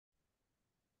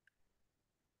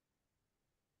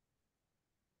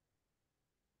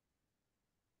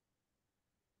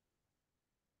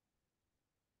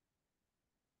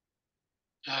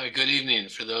Good evening.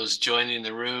 For those joining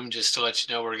the room, just to let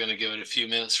you know, we're going to give it a few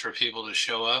minutes for people to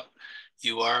show up.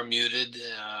 You are muted.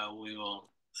 We will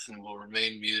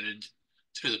remain muted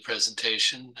through the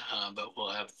presentation, but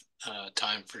we'll have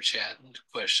time for chat and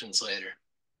questions later.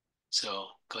 So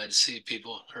glad to see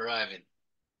people arriving.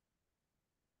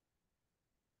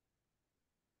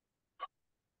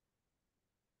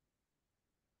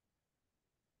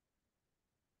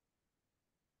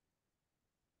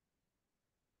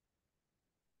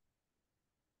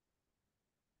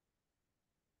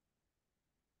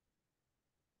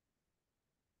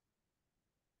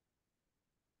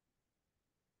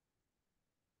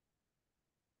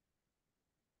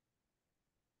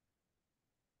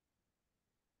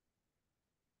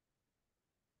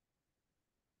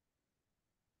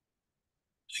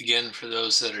 Again, for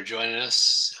those that are joining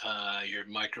us, your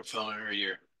microphone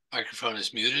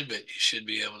is muted, but you should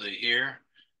be able to hear.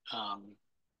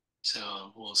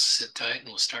 So we'll sit tight and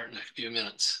we'll start in a few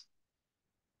minutes.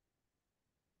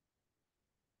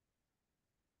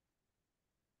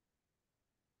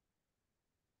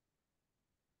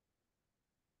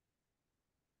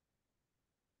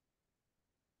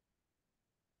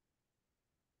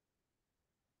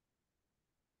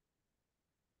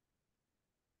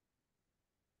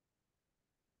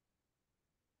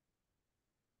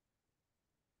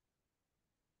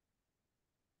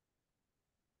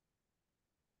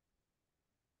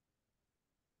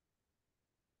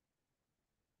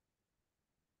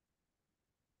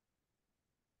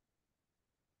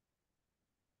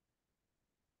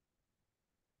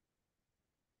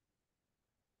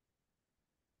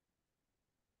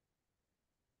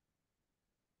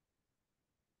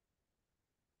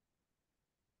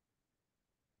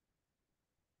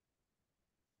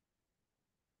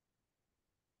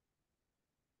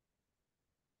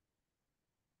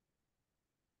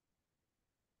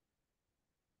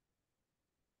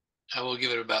 I will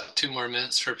give it about 2 more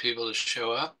minutes for people to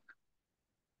show up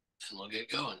and we'll get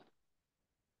going.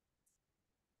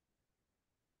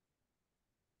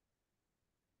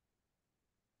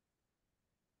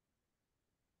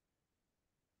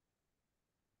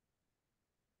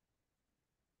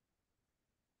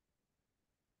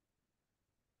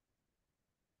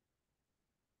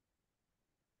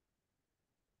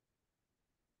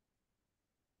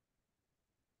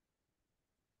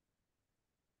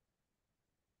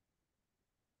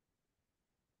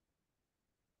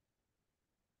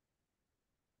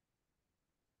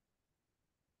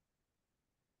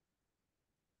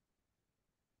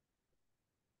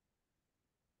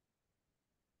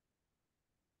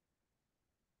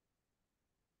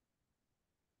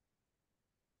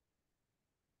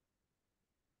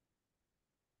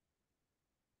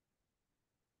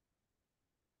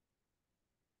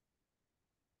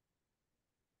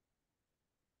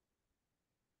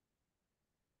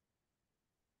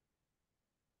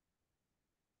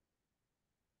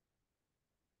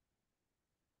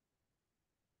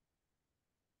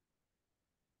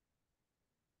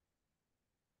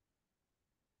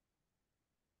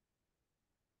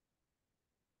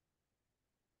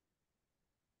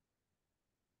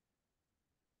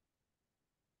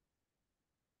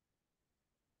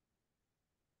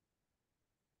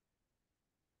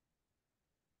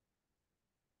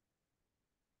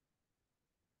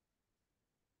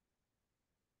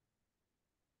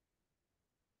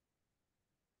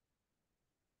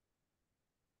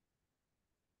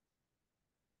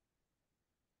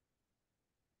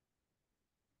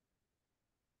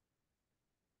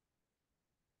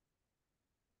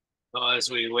 Well,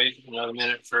 as we wait another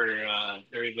minute for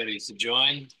everybody to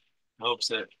join, I hope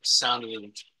the sound of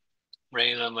the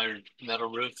rain on my metal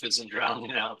roof isn't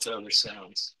drowning out the other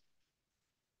sounds.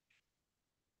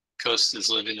 Coast is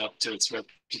living up to its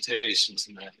reputation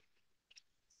tonight.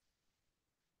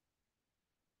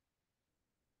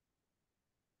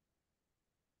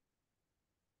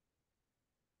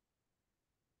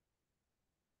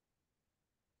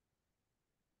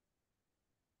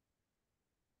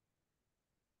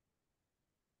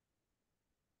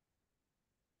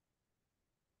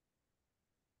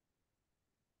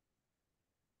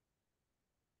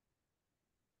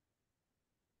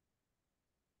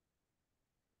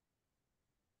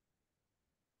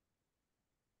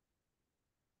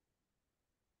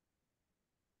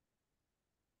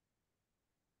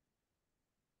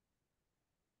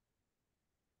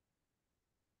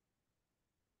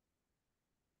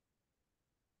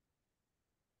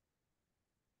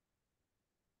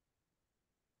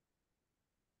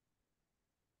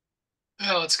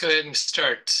 Well, let's go ahead and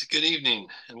start. Good evening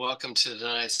and welcome to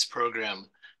tonight's program.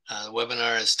 The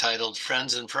webinar is titled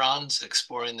Friends and Fronds,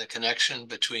 Exploring the Connection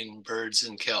Between Birds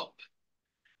and Kelp.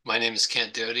 My name is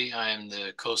Kent Doty. I am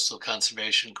the Coastal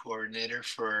Conservation Coordinator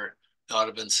for the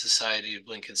Audubon Society of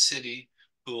Lincoln City,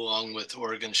 who, along with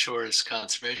Oregon Shores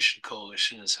Conservation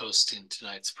Coalition, is hosting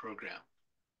tonight's program.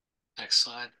 Next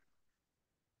slide.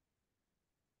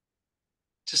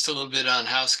 Just a little bit on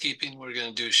housekeeping. We're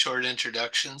going to do short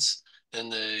introductions. Then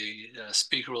the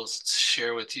speaker will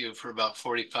share with you for about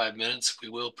 45 minutes. We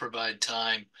will provide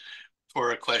time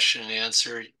for a question and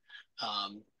answer.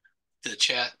 The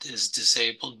chat is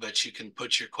disabled, but you can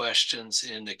put your questions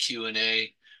in the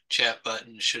Q&A chat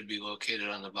button. Should be located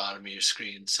on the bottom of your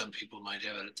screen. Some people might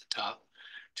have it at the top.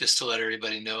 Just to let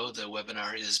everybody know, the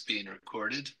webinar is being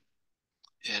recorded,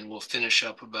 and we'll finish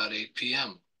up about 8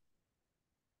 p.m.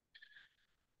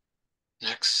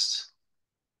 Next.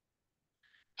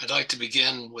 I'd like to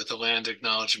begin with a land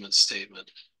acknowledgement statement.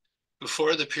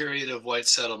 Before the period of white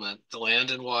settlement, the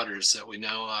land and waters that we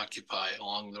now occupy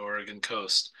along the Oregon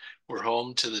coast were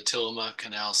home to the Tillamook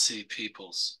and Alsea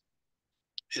peoples.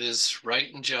 It is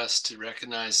right and just to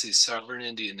recognize these sovereign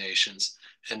Indian nations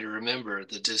and to remember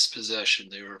the dispossession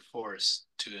they were forced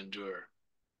to endure.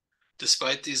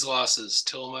 Despite these losses,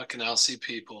 Tillamook and Alsea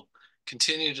people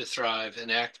continue to thrive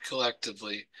and act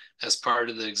collectively as part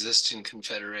of the existing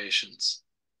confederations.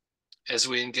 As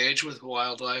we engage with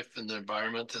wildlife and the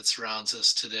environment that surrounds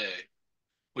us today,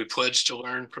 we pledge to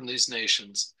learn from these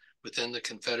nations within the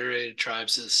Confederated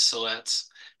Tribes of Siletz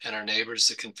and our neighbors,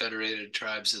 the Confederated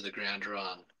Tribes of the Grand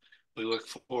Ronde. We look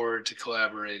forward to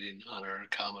collaborating on our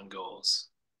common goals.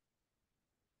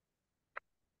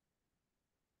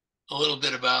 A little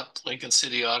bit about Lincoln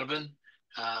City Audubon.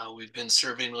 We've been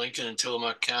serving Lincoln and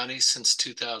Tillamook County since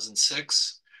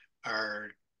 2006. Our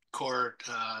core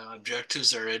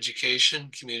objectives are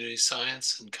education, community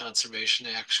science, and conservation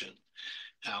action.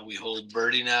 We hold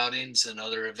birding outings and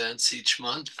other events each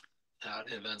month,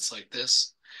 events like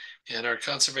this. And our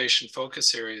conservation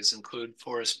focus areas include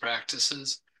forest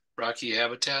practices, rocky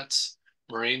habitats,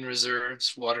 marine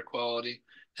reserves, water quality,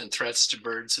 and threats to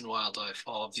birds and wildlife,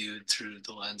 all viewed through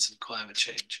the lens of climate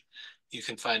change. You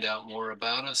can find out more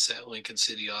about us at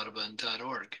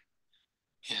lincolncityaudubon.org.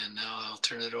 And now I'll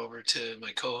turn it over to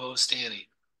my co-host, Annie.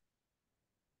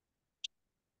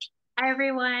 Hi,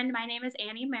 everyone. My name is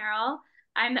Annie Merrill.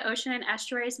 I'm the Ocean and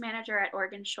Estuaries Manager at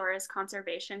Oregon Shores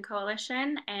Conservation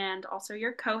Coalition and also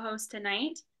your co-host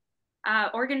tonight.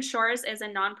 Oregon Shores is a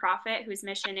nonprofit whose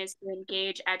mission is to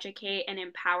engage, educate, and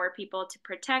empower people to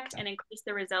protect and increase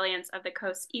the resilience of the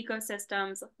coast's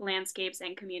ecosystems, landscapes,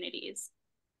 and communities.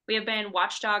 We have been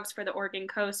watchdogs for the Oregon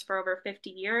coast for over 50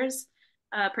 years,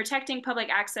 protecting public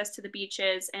access to the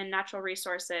beaches and natural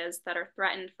resources that are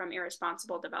threatened from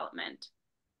irresponsible development.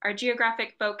 Our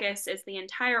geographic focus is the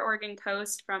entire Oregon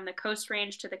coast from the Coast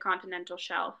Range to the continental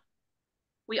shelf.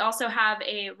 We also have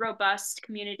a robust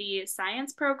community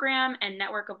science program and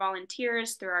network of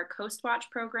volunteers through our Coast Watch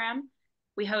program.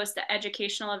 We host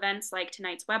educational events like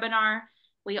tonight's webinar.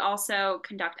 We also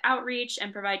conduct outreach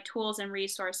and provide tools and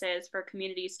resources for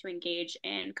communities to engage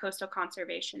in coastal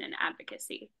conservation and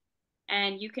advocacy.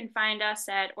 And you can find us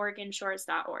at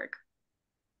oregonshores.org.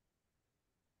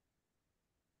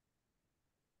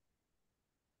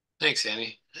 Thanks,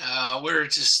 Annie. We're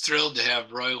just thrilled to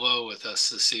have Roy Lowe with us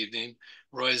this evening.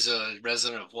 Roy's a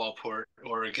resident of Waldport,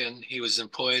 Oregon. He was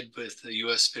employed with the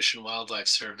U.S. Fish and Wildlife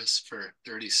Service for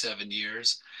 37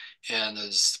 years and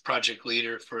is project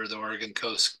leader for the Oregon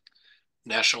Coast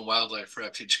National Wildlife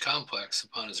Refuge Complex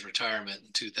upon his retirement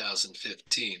in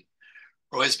 2015.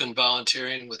 Roy's been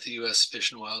volunteering with the U.S.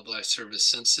 Fish and Wildlife Service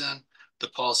since then, the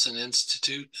Paulson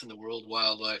Institute, and the World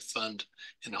Wildlife Fund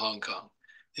in Hong Kong.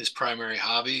 His primary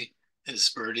hobby is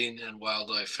birding and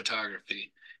wildlife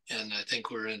photography. And I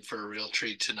think we're in for a real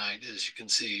treat tonight. As you can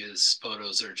see, his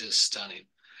photos are just stunning.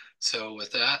 So with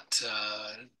that,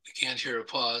 we can't hear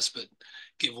applause, but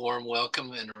give a warm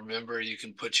welcome. And remember, you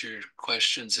can put your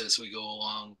questions as we go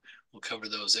along. We'll cover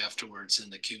those afterwards in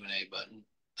the Q&A button.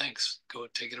 Thanks. Go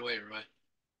take it away, Roy.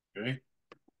 Okay.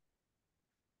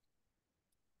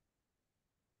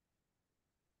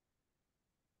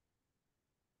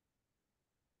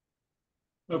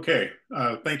 Okay,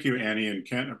 thank you, Annie and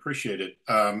Kent. Appreciate it.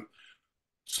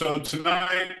 So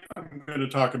tonight I'm going to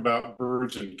talk about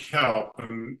birds and kelp.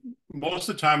 And most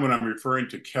of the time when I'm referring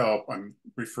to kelp, I'm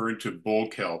referring to bull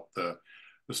kelp, the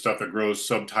stuff that grows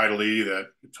subtidally, that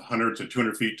it's 100 to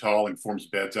 200 feet tall and forms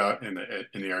beds out in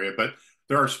the area. But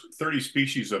there are 30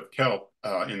 species of kelp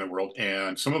in the world,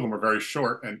 and some of them are very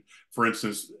short. And for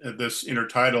instance, this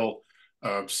intertidal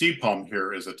sea palm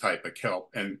here is a type of kelp,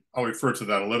 and I'll refer to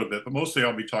that a little bit, but mostly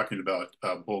I'll be talking about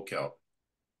bull kelp.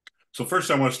 So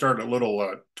first I want to start a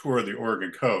little tour of the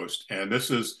Oregon coast, and this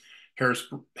is Harris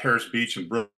Beach in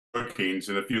brookings.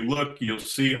 And if you look, you'll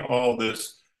see all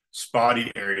this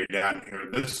spotty area down here.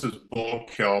 This is bull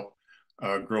kelp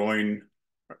growing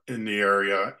in the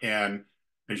area. And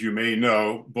as you may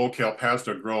know, bull kelp has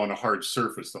to grow on a hard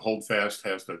surface. The holdfast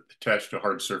has to attach to a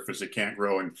hard surface. It can't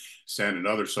grow in sand and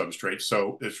other substrates.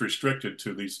 So it's restricted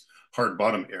to these hard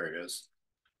bottom areas.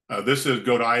 This is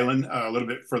Goat Island, a little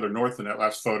bit further north than that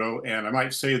last photo. And I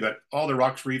might say that all the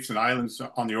rocks, reefs, and islands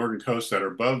on the Oregon coast that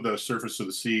are above the surface of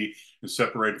the sea and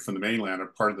separated from the mainland are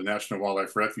part of the National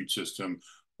Wildlife Refuge System,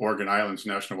 Oregon Islands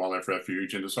National Wildlife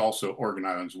Refuge, and it's also Oregon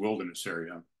Islands Wilderness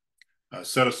Area,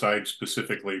 set aside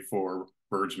specifically for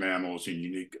birds, mammals, and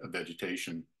unique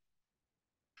vegetation.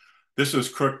 This is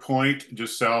Crook Point,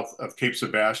 just south of Cape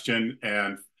Sebastian,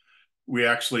 and we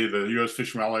actually, the U.S.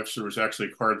 Fish and Wildlife Service actually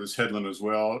acquired this headland as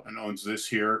well and owns this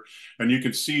here. And you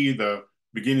can see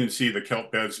beginning to see the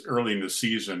kelp beds early in the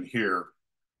season here.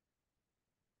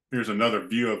 Here's another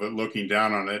view of it looking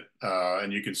down on it.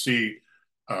 And you can see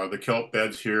the kelp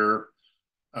beds here.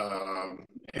 And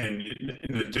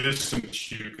in the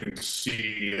distance, you can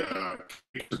see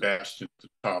Cape Sebastian at the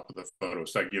top of the photo.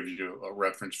 So that gives you a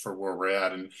reference for where we're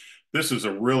at. And this is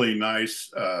a really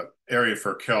nice area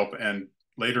for kelp. And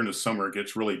later in the summer, it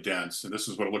gets really dense. And this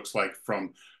is what it looks like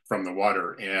from the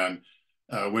water. And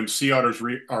when sea otters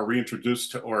are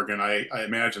reintroduced to Oregon, I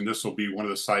imagine this will be one of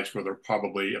the sites where they're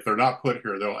probably, if they're not put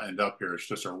here, they'll end up here. It's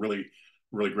just a really,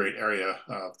 really great area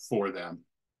for them.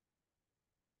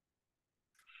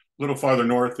 A little farther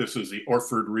north, this is the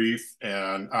Orford Reef.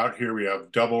 And out here we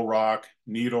have double rock,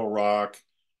 needle rock,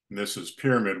 and this is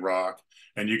pyramid rock.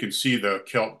 And you can see the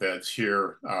kelp beds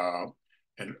here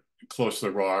and close to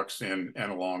the rocks and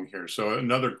along here. So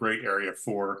another great area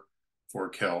for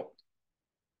kelp.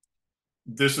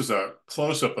 This is a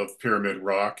close-up of pyramid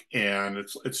rock, and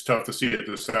it's tough to see at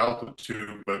this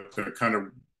altitude, but the kind of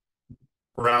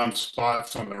brown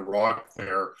spots on the rock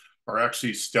there are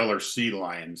actually stellar sea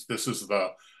lions. This is the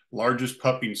largest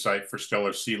pupping site for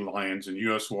stellar sea lions in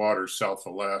U.S. waters, South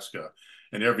Alaska.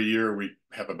 And every year we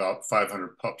have about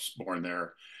 500 pups born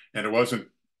there. And it wasn't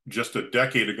just a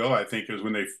decade ago, I think, is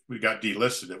when we got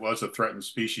delisted. It was a threatened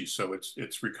species, so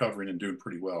it's recovering and doing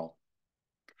pretty well.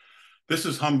 This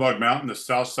is Humbug Mountain, the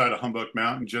south side of Humbug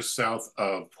Mountain, just south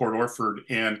of Port Orford.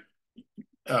 And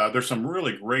there's some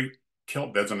really great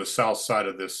kelp beds on the south side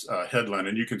of this headland.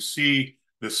 And you can see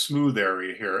this smooth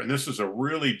area here. And this is a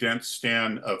really dense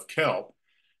stand of kelp.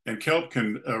 And kelp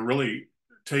can really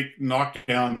knock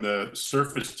down the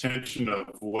surface tension of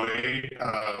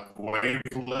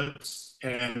wavelets,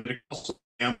 and it also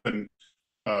dampen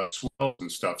swells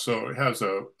and stuff. So it has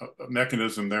a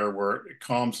mechanism there where it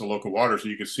calms the local water. So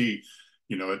you can see,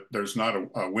 there's not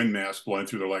a wind mass blowing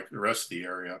through there like the rest of the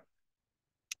area.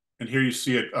 And here you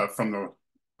see it from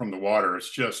the water.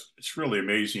 It's really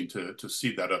amazing to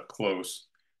see that up close.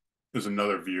 There's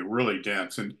another view, really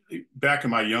dense. And back in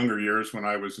my younger years when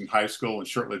I was in high school and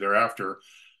shortly thereafter,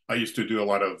 I used to do a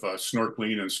lot of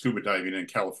snorkeling and scuba diving in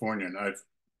California. And I've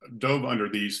dove under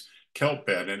these kelp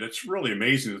bed, and it's really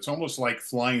amazing. It's almost like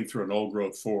flying through an old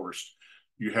growth forest.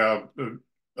 You have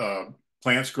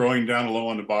plants growing down low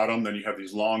on the bottom, then you have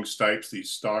these long stipes,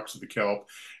 these stalks of the kelp,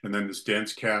 and then this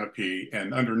dense canopy.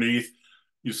 And underneath,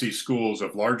 you see schools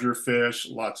of larger fish,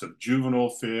 lots of juvenile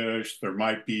fish. There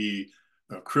might be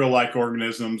krill-like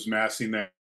organisms massing there.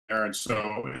 And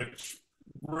so it's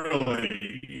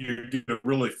really, you get a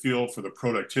really feel for the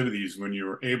productivities when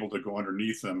you're able to go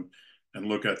underneath them and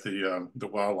look at the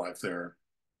wildlife there.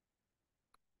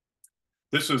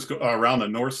 This is around the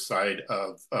north side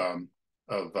of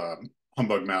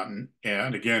Humbug Mountain.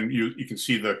 And again, you can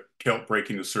see the kelp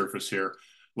breaking the surface here.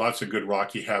 Lots of good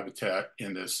rocky habitat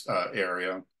in this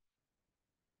area.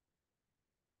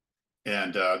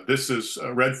 And this is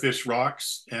Redfish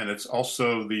Rocks, and it's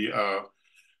also the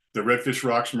Redfish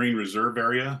Rocks Marine Reserve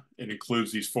area. It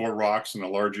includes these 4 rocks in a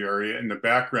large area. In the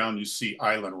background, you see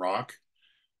Island Rock.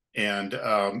 And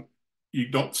you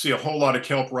don't see a whole lot of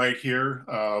kelp right here.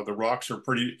 The rocks are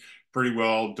pretty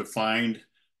well defined.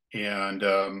 And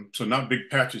so not big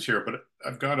patches here, but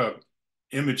I've got an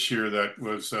image here that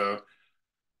was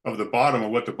of the bottom,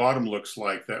 of what the bottom looks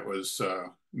like, that was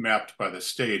mapped by the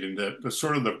state. And the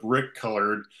sort of the brick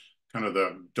colored, kind of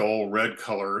the dull red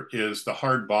color, is the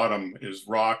hard bottom is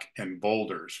rock and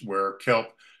boulders where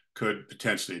kelp could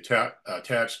potentially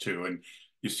attach to. And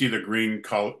you see the green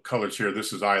colors here.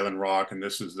 This is Island Rock, and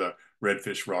this is the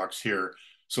Redfish Rocks here.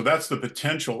 So that's the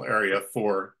potential area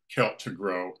for kelp to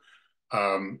grow.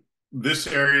 This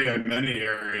area and many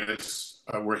areas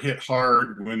were hit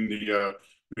hard when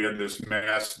we had this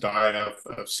mass die-off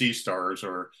of sea stars,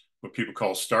 or what people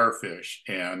call starfish.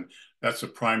 And that's a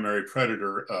primary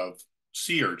predator of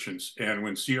sea urchins. And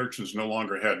when sea urchins no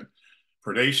longer had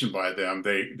predation by them,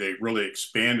 they really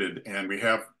expanded. And we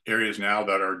have areas now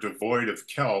that are devoid of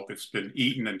kelp. It's been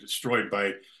eaten and destroyed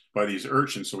by these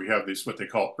urchins. So we have these, what they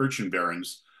call urchin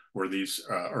barrens, where these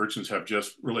urchins have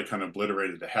just really kind of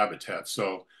obliterated the habitat.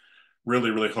 So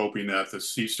really hoping that the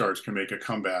sea stars can make a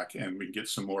comeback and we can get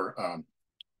some more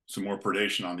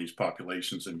predation on these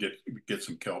populations and get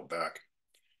some kelp back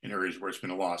in areas where it's been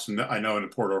a loss. And I know in the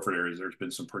Port Orford areas, there's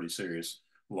been some pretty serious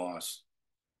loss.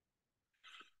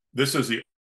 This is the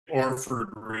Orford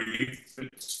Reef.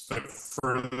 It's the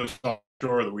furthest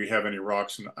offshore that we have any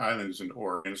rocks and islands in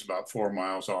Oregon. It's about 4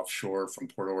 miles offshore from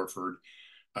Port Orford.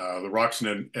 The rocks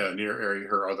in the near area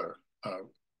here are the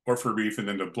Orford Reef, and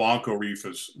then the Blanco Reef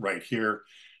is right here,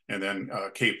 and then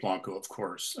Cape Blanco, of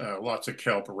course. Lots of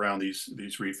kelp around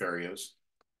these reef areas.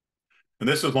 And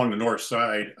this is along the north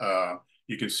side.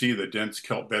 You can see the dense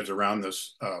kelp beds around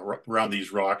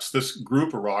these rocks. This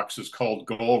group of rocks is called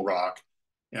Gull Rock,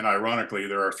 and ironically,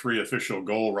 there are 3 official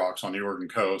Gull Rocks on the Oregon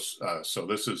coast. So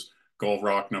this is Gull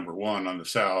Rock number 1 on the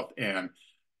south, and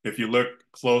if you look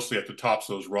closely at the tops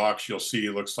of those rocks, you'll see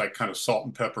it looks like kind of salt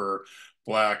and pepper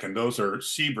black, and those are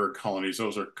seabird colonies.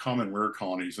 Those are common murre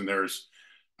colonies, and there's,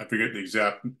 I forget the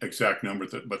exact number,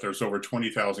 but there's over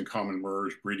 20,000 common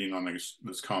murres breeding on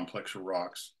this complex of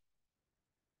rocks.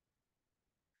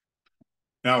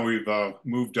 Now we've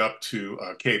moved up to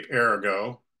Cape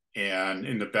Arago, and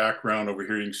in the background over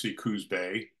here you can see Coos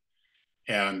Bay,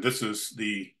 and this is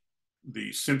the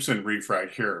Simpson Reef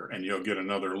right here, and you'll get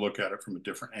another look at it from a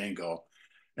different angle,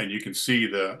 and you can see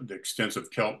the extensive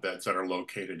kelp beds that are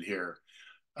located here.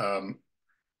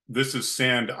 This is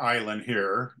Sand Island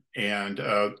here, and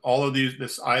all of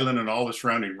this island and all the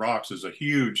surrounding rocks is a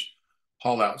huge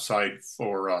haul out site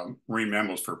for marine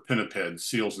mammals, for pinnipeds,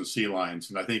 seals, and sea lions.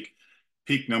 And I think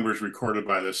peak numbers recorded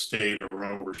by the state are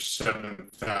over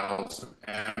 7,000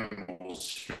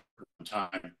 animals here at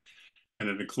time. And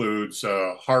it includes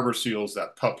harbor seals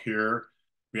that pup here.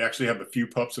 We actually have a few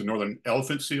pups of northern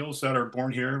elephant seals that are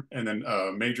born here, and then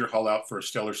a major haul out for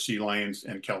Steller sea lions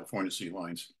and California sea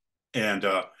lions. And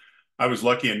I was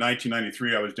lucky in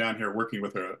 1993, I was down here working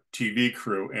with a TV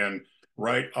crew, and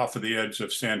right off of the edge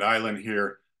of Sand Island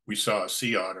here, we saw a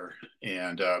sea otter.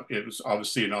 And it was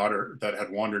obviously an otter that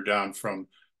had wandered down from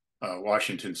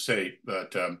Washington State,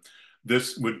 but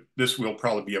this will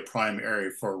probably be a prime area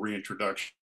for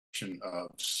reintroduction of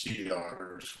sea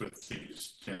otters with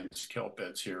these dense kelp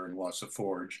beds here in Wassa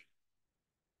Forge.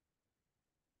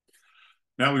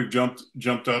 Now we've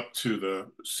jumped up to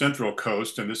the central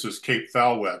coast, and this is Cape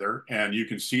Foulweather, and you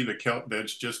can see the kelp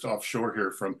beds just offshore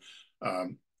here from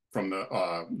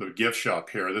the gift shop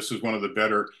here. This is one of the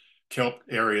better kelp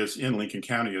areas in Lincoln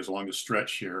County, is along the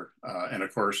stretch here, and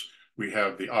of course we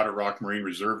have the Otter Rock Marine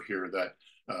Reserve here that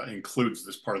includes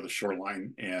this part of the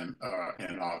shoreline and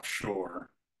offshore.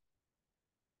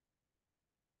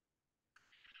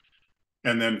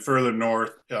 And then further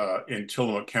north in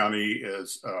Tillamook County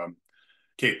is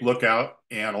Cape Lookout,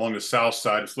 and along the south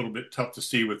side, it's a little bit tough to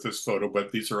see with this photo,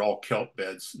 but these are all kelp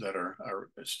beds that are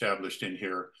established in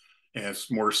here, and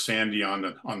it's more sandy on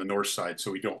the north side,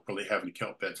 so we don't really have any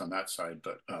kelp beds on that side.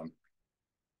 But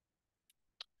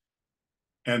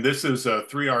and this is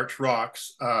 3 Arch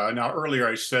Rocks. Now earlier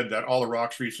I said that all the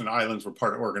rocks, reefs, and islands were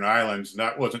part of Oregon Islands, and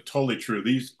that wasn't totally true.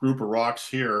 These group of rocks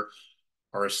here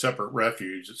are a separate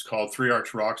refuge. It's called 3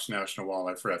 Arch Rocks National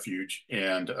Wildlife Refuge,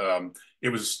 and it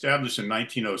was established in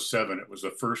 1907. It was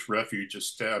the first refuge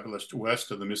established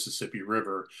west of the Mississippi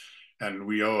River, and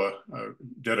we owe a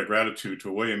debt of gratitude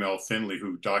to William L. Finley,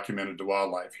 who documented the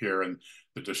wildlife here and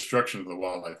the destruction of the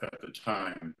wildlife at the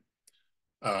time.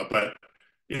 But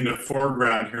in the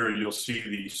foreground here, you'll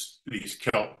see these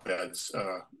kelp beds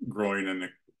growing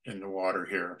in the water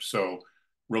here. So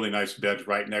really nice beds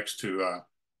right next to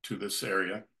this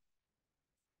area.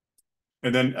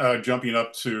 And then jumping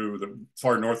up to the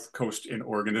far north coast in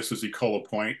Oregon, this is Ecola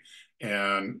Point,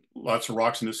 and lots of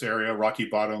rocks in this area, rocky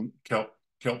bottom, kelp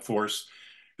forest.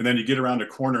 And then you get around a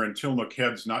corner and Tillamook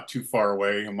Head's not too far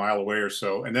away, a mile away or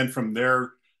so. And then from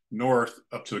there north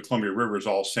up to the Columbia River is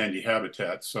all sandy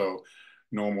habitat. So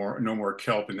no more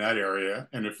kelp in that area.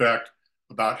 And in fact,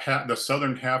 about the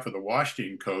southern half of the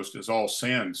Washington coast is all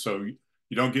sand. So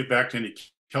you don't get back to any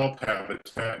kelp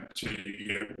habitat until you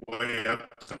get way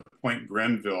up to Point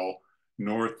Grenville,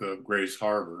 north of Grays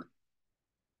Harbor.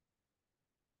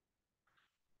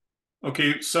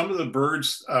 Okay, some of the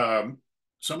birds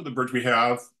we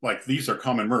have, like these are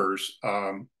common murres,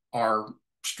 are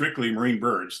strictly marine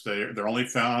birds. They're only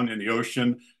found in the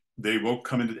ocean. They will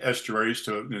come into the estuaries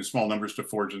in small numbers to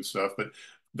forage and stuff, but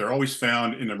they're always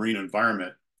found in the marine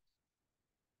environment.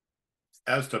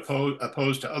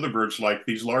 opposed to other birds, like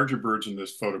these larger birds in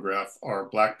this photograph are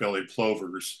black-bellied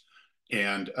plovers.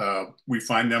 And we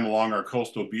find them along our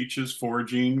coastal beaches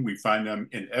foraging. We find them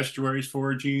in estuaries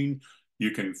foraging.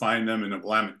 You can find them in the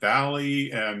Willamette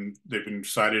Valley, and they've been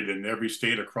sighted in every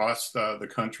state across the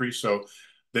country. So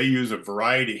they use a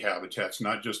variety of habitats,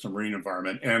 not just a marine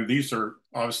environment. And these are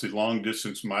obviously long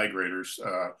distance migrators.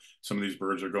 Some of these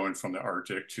birds are going from the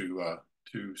Arctic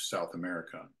to South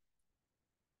America.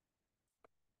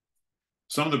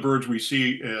 Some of the birds we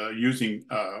see using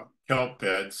kelp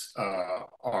beds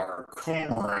are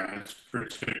cormorants,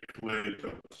 particularly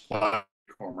the plough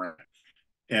cormorant.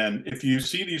 And if you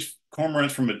see these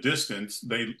cormorants from a distance,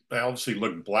 they obviously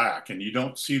look black, and you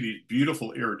don't see these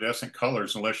beautiful iridescent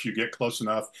colors unless you get close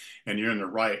enough and you're in the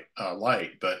right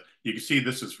light. But you can see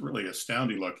this is really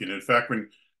astounding looking. In fact, when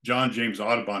John James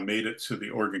Audubon made it to the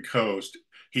Oregon coast,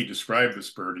 he described this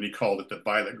bird and he called it the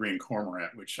violet green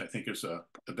cormorant, which I think is a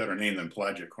better name than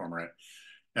pelagic cormorant.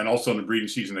 And also in the breeding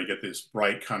season, they get this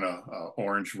bright kind of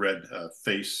orange red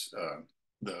face.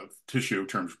 The tissue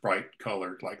turns bright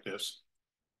colored like this.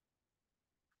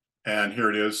 And here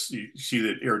it is. You see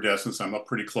the iridescence. I'm up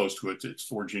pretty close to it. It's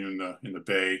foraging in the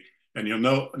bay. And you'll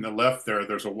note on the left there,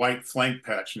 there's a white flank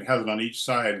patch, and it has it on each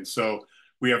side. And so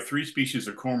we have 3 species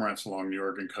of cormorants along the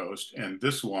Oregon coast, and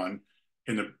this one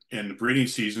in the breeding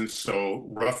season. So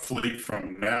roughly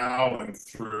from now and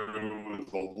through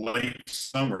the late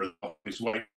summer, these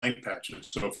white flank patches.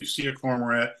 So if you see a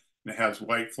cormorant and it has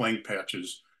white flank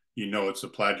patches, you know it's a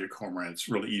pelagic cormorant. It's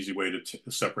a really easy way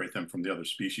to separate them from the other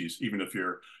species, even if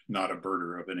you're not a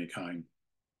birder of any kind.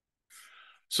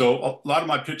 So a lot of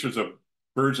my pictures of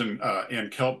birds in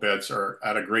kelp beds are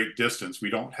at a great distance. We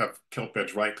don't have kelp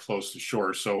beds right close to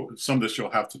shore. So some of this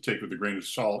you'll have to take with a grain of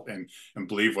salt and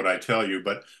believe what I tell you.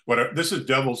 But this is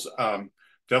Devil's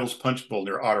Punch Bowl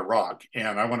near Otter Rock.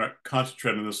 And I want to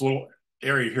concentrate on this little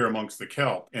area here amongst the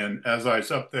kelp. And as I was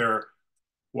up there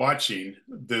watching,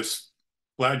 this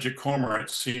pelagic cormorant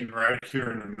seen right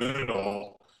here in the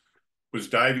middle was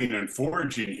diving and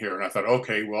foraging here. And I thought,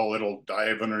 okay, well, it'll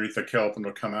dive underneath the kelp and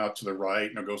it'll come out to the right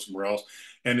and it'll go somewhere else.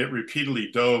 And it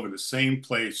repeatedly dove in the same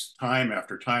place time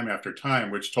after time after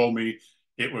time, which told me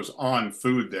it was on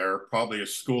food there, probably a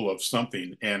school of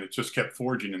something. And it just kept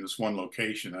foraging in this one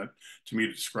location. That to me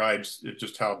describes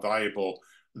just how valuable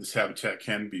this habitat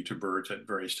can be to birds at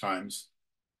various times.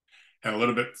 And a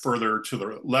little bit further to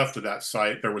the left of that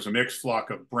site, there was a mixed flock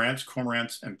of branch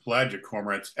cormorants and pelagic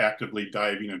cormorants actively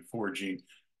diving and foraging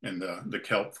in the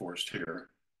kelp forest here.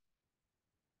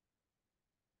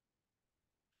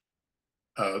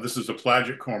 This is a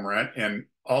pelagic cormorant, and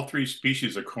all 3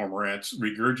 species of cormorants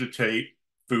regurgitate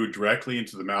food directly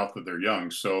into the mouth of their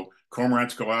young. So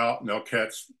cormorants go out and they'll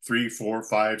catch 3, 4,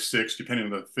 5, 6, depending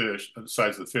on the fish, the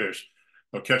size of the fish.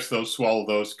 They'll catch those, swallow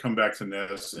those, come back to the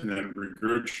nest, and then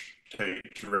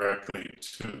regurgitate directly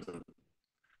to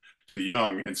the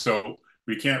young. And so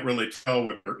we can't really tell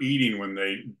what they're eating when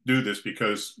they do this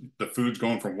because the food's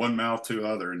going from one mouth to the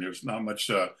other, and there's not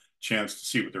much chance to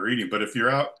see what they're eating. But if you're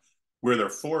out where they're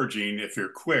foraging, if you're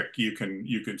quick, you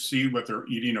can see what they're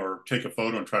eating or take a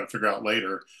photo and try to figure out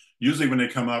later. Usually when they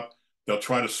come up, they'll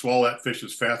try to swallow that fish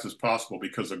as fast as possible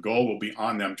because the goal will be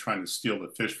on them trying to steal the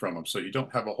fish from them. So you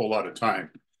don't have a whole lot of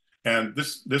time. And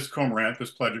this cormorant,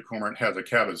 this pelagic cormorant, has a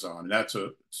cabezon. That's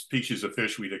a species of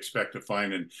fish we'd expect to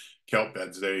find in kelp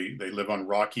beds. They live on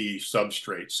rocky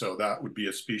substrates. So that would be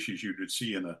a species you would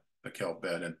see in a kelp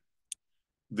bed. And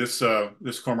this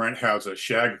cormorant has a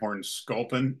shaghorn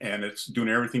sculpin, and it's doing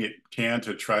everything it can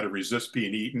to try to resist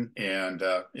being eaten. And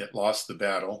it lost the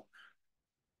battle.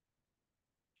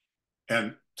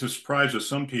 And to surprise of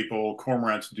some people,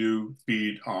 cormorants do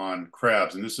feed on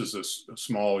crabs. And this is a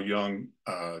small young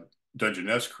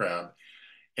Dungeness crab.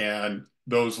 And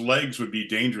those legs would be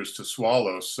dangerous to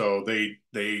swallow. So they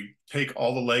take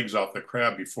all the legs off the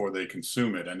crab before they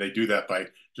consume it. And they do that by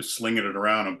just slinging it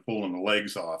around and pulling the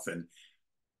legs off. And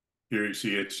here you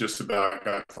see it's just about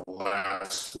got the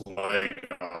last leg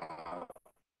off.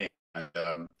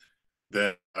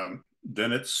 And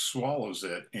then it swallows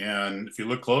it. And if you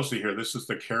look closely here, this is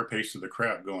the carapace of the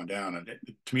crab going down. And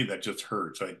to me, that just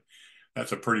hurts.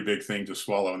 That's a pretty big thing to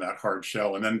swallow in that hard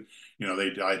shell. And then, they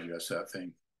digest that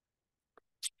thing.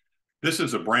 This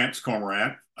is a branch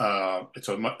cormorant. It's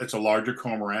a larger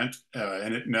cormorant,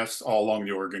 and it nests all along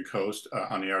the Oregon coast,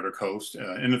 on the outer coast.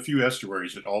 In a few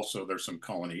estuaries, there's some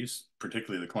colonies,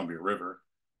 particularly the Columbia River.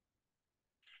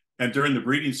 And during the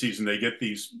breeding season, they get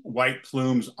these white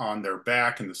plumes on their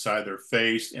back and the side of their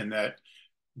face, and that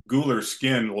gular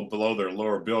skin below their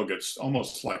lower bill gets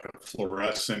almost like a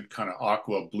fluorescent kind of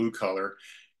aqua blue color.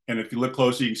 And if you look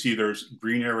closely, you can see there's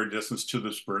green iridescence to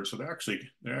this bird. So they're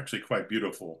actually quite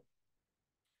beautiful.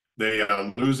 They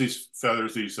lose these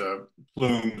feathers, these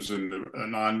plumes in the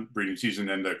non-breeding season,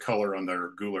 and the color on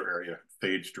their gular area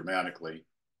fades dramatically.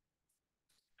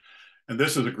 And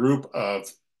this is a group of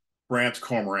branch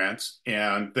cormorants,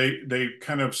 and they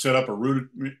kind of set up a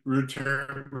rudimentary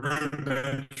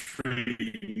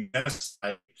nest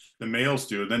like the males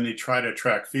do, and then they try to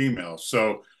attract females.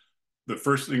 So the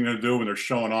first thing they'll do when they're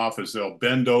showing off is they'll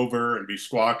bend over and be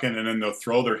squawking, and then they'll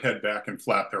throw their head back and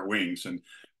flap their wings. And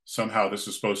somehow this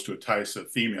is supposed to entice a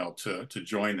female to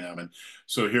join them. And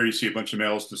so here you see a bunch of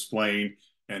males displaying,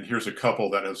 and here's a couple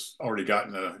that has already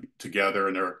gotten together,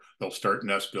 and they'll start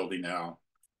nest building now.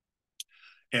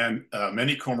 And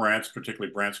many cormorants,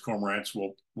 particularly branch cormorants,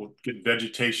 will get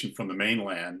vegetation from the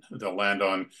mainland. They'll land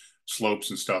on slopes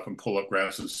and stuff and pull up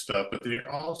grass and stuff, but they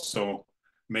also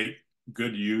make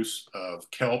good use of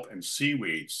kelp and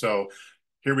seaweed. So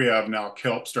here we have now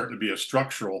kelp starting to be a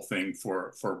structural thing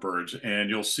for birds, and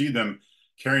you'll see them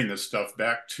carrying this stuff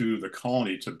back to the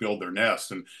colony to build their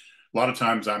nest. And a lot of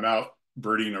times I'm out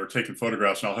birding or taking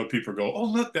photographs, and I'll have people go, "Oh,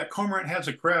 look, that cormorant has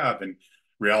a crab." And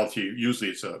reality, usually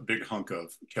it's a big hunk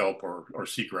of kelp or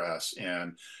seagrass.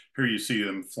 And here you see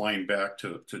them flying back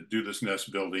to do this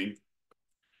nest building.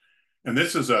 And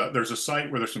this is there's a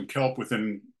site where there's some kelp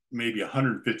within maybe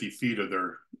 150 feet of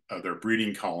their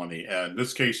breeding colony. And in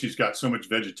this case, he's got so much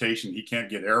vegetation, he can't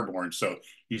get airborne. So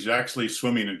he's actually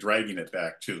swimming and dragging it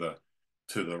back to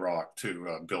the rock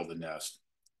to build a nest.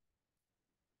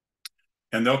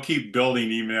 And they'll keep building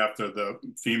even after the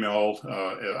female,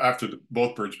 after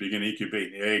both birds begin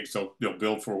incubating eggs. They'll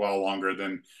build for a while longer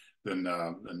than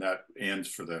that ends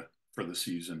for the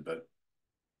season.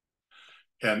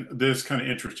 And this kind of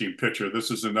interesting picture.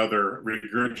 This is another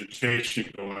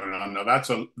regurgitation going on. Now that's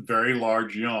a very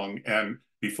large young, and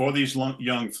before these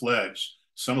young fledge,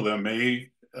 some of them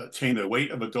may attain the weight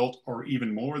of adult or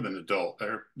even more than adult.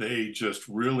 They just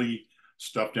really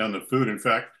stuff down the food. In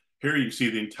fact, here you can see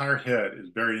the entire head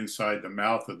is buried inside the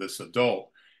mouth of this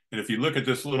adult. And if you look at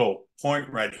this little point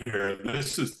right here,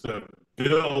 this is the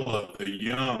bill of the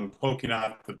young poking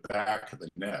out the back of the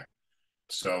neck.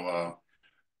 So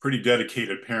pretty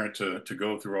dedicated parent to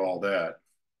go through all that.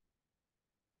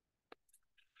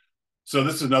 So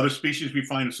this is another species we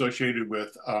find associated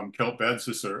with kelp beds.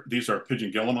 These are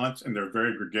pigeon guillemots, and they're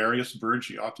very gregarious birds.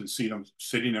 You often see them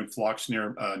sitting in flocks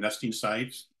near nesting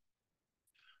sites.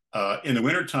 In the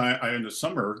wintertime, in the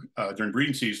summer, during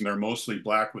breeding season, they're mostly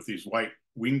black with these white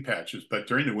wing patches. But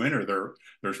during the winter,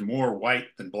 there's more white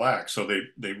than black. So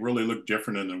they really look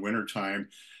different in the wintertime.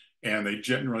 And they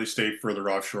generally stay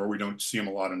further offshore. We don't see them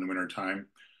a lot in the wintertime.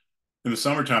 In the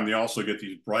summertime, they also get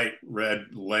these bright red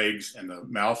legs, and the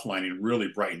mouth lining really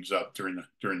brightens up during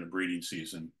the breeding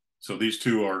season. So these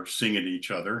two are singing to each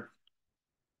other.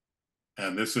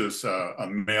 And this is a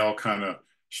male kind of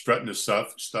strutting his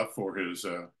stuff for his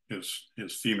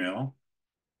female.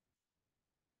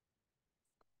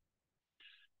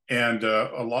 And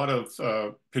a lot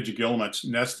of pigeon guillemots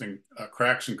nest in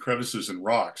cracks and crevices in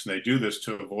rocks. And they do this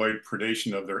to avoid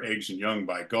predation of their eggs and young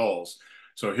by gulls.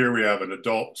 So here we have an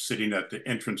adult sitting at the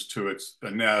entrance to its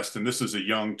nest. And this is a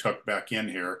young tucked back in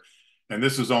here. And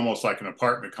this is almost like an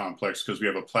apartment complex because we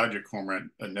have a pelagic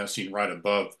cormorant nesting right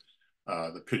above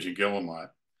the pigeon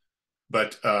guillemot.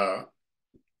 But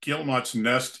guillemots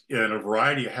nest in a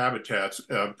variety of habitats,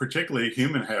 particularly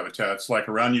human habitats. Like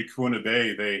around Yaquina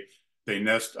Bay, they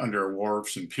nest under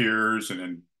wharfs and piers and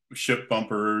in ship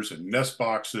bumpers and nest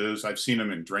boxes. I've seen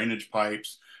them in drainage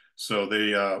pipes. So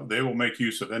they will make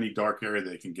use of any dark area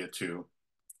they can get to.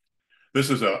 This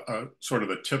is a sort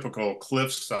of a typical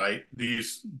cliff site.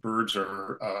 These birds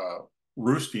are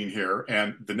roosting here,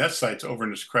 and the nest site's over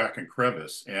in this crack and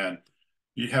crevice. And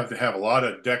you have to have a lot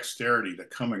of dexterity to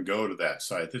come and go to that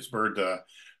site. This bird,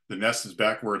 the nest is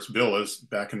back where its bill is,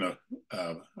 back in the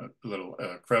little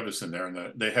crevice in there,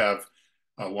 and they have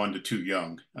 1 to 2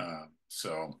 young.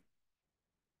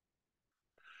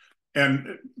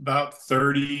 And about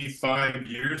 35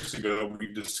 years ago,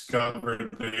 we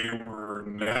discovered they were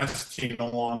nesting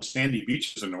along sandy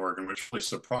beaches in Oregon, which really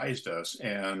surprised us.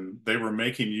 And they were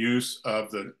making use of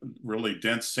the really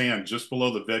dense sand just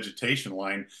below the vegetation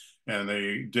line, and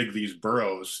they dig these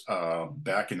burrows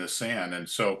back in the sand. And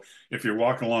so if you're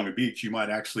walking along a beach, you might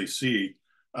actually see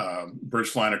birds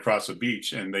flying across the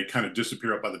beach, and they kind of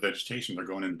disappear up by the vegetation. They're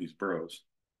going into these burrows.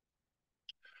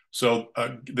 So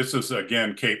this is,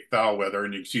 again, Cape Foulweather,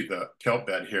 and you can see the kelp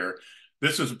bed here.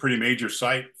 This is a pretty major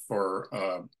site for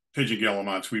pigeon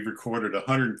guillemots. We've recorded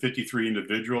 153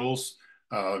 individuals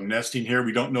nesting here.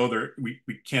 We don't know we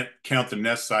can't count the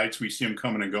nest sites. We see them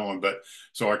coming and going, but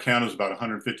so our count is about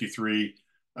 153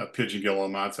 pigeon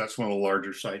guillemots. That's one of the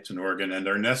larger sites in Oregon, and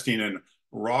they're nesting in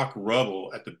rock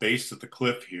rubble at the base of the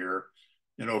cliff here,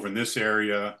 and over in this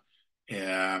area,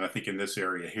 and I think in this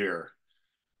area here.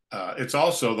 It's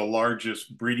also the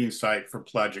largest breeding site for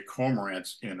pelagic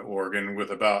cormorants in Oregon,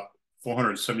 with about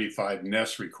 475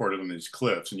 nests recorded on these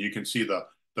cliffs, and you can see the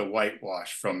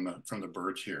whitewash from the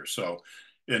birds here. So,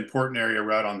 important area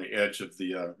right on the edge of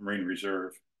the marine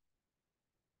reserve.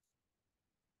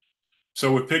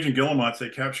 So with pigeon guillemots, they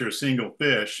capture a single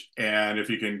fish, and if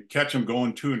you can catch them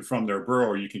going to and from their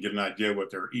burrow, you can get an idea of what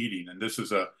they're eating. And this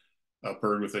is a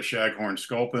bird with a shaghorn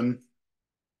sculpin.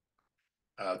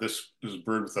 This is a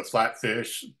bird with a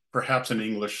flatfish, perhaps an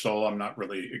English sole. I'm not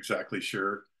really exactly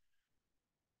sure.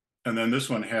 And then this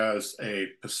one has a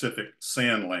Pacific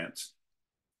sand lance,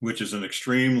 which is an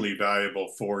extremely valuable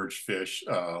forage fish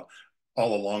all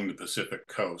along the Pacific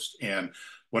coast. And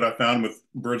what I found with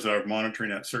birds that I'm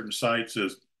monitoring at certain sites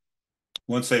is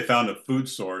once they found a food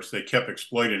source, they kept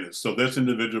exploiting it. So this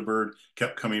individual bird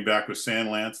kept coming back with sand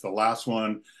lance. The last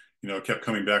one, kept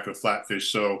coming back with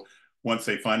flatfish. So once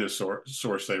they find a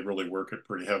source, they really work it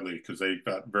pretty heavily because they've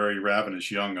got very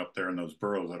ravenous young up there in those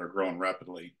burrows that are growing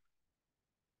rapidly.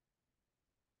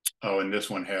 Oh, and this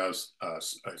one has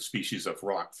a species of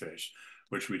rockfish,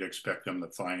 which we'd expect them to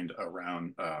find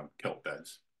around kelp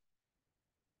beds.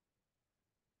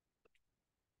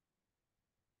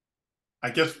 I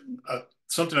guess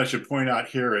something I should point out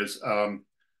here is the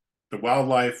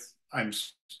wildlife I'm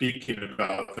speaking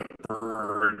about, the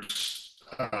birds.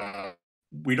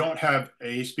 We don't have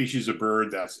a species of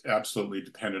bird that's absolutely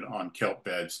dependent on kelp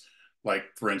beds. Like,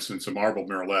 for instance, a marbled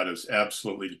murrelet is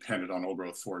absolutely dependent on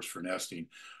old-growth forest for nesting.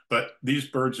 But these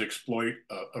birds exploit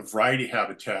a variety of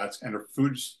habitats, and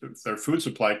their food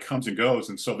supply comes and goes,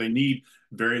 and so they need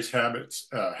various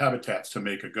habitats to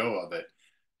make a go of it.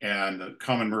 And the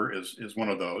common murre is one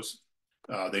of those.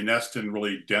 They nest in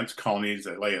really dense colonies.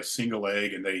 They lay a single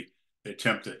egg, and they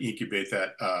attempt to incubate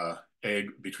that egg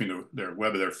between their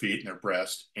web of their feet and their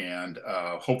breast. And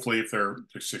hopefully, if they're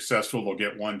successful, they'll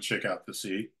get one chick out to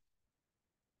sea.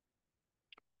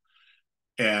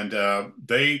 And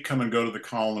they come and go to the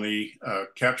colony,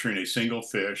 capturing a single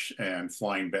fish and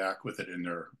flying back with it in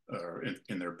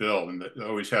their bill. And they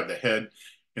always have the head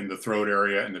in the throat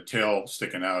area and the tail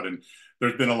sticking out. And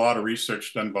there's been a lot of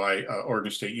research done by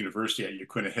Oregon State University at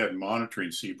Uquinna Head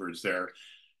monitoring seabirds there.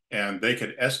 And they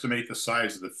could estimate the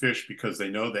size of the fish because they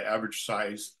know the average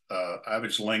size,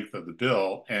 average length of the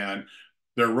bill. And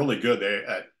they're really good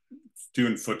at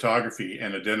doing photography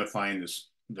and identifying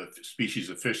the species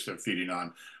of fish they're feeding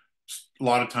on. A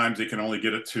lot of times they can only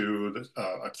get it to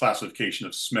a classification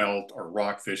of smelt or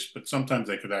rockfish, but sometimes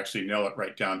they could actually nail it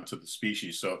right down to the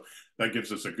species. So that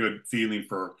gives us a good feeling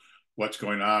for what's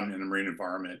going on in the marine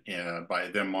environment by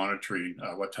them monitoring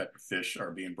what type of fish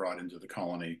are being brought into the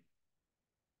colony.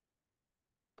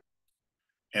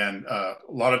 And a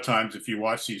lot of times, if you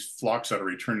watch these flocks that are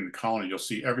returning to the colony, you'll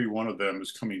see every one of them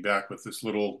is coming back with this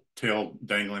little tail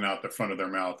dangling out the front of their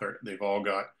mouth. They've all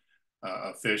got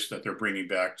a fish that they're bringing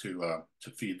back to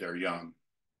feed their young.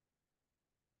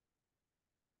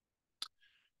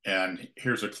 And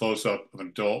here's a close-up of an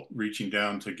adult reaching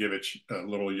down to give its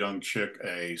little young chick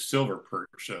a silver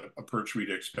perch, a perch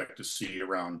we'd expect to see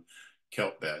around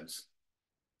kelp beds.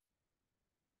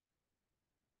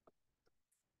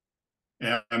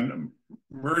 And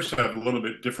murres have a little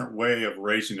bit different way of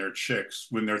raising their chicks.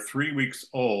 When they're 3 weeks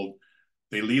old,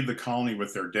 they leave the colony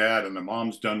with their dad, and the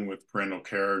mom's done with parental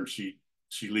care, and she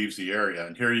leaves the area.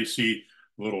 And here you see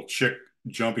a little chick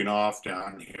jumping off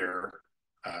down here,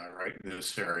 right in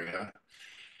this area.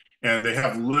 And they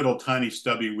have little tiny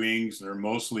stubby wings. They're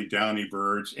mostly downy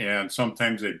birds, and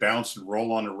sometimes they bounce and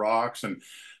roll on the rocks, and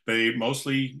they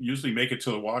usually make it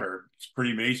to the water. It's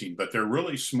pretty amazing, but they're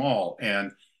really small.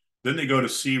 And then they go to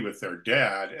sea with their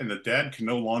dad, and the dad can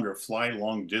no longer fly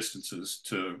long distances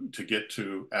to get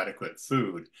to adequate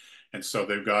food, and so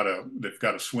they've got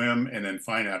to swim and then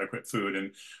find adequate food.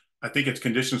 And I think it's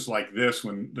conditions like this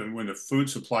when the food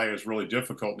supply is really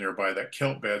difficult nearby that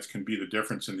kelp beds can be the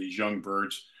difference in these young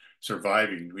birds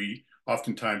surviving. We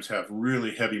oftentimes have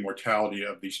really heavy mortality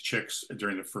of these chicks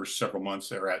during the first several months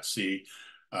they're at sea,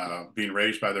 being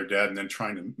raised by their dad and then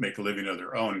trying to make a living of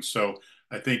their own. So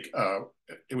I think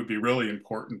it would be really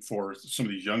important for some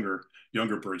of these younger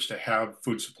birds to have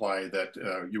food supply that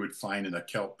you would find in a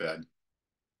kelp bed.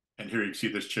 And here you can see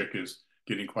this chick is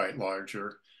getting quite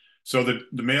larger. So the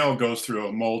male goes through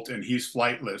a molt, and he's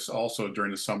flightless also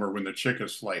during the summer when the chick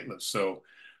is flightless. So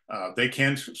They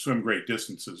can swim great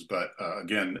distances, but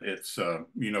again, it's,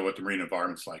 you know what the marine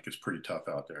environment's like. It's pretty tough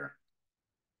out there.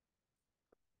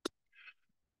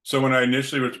 So when I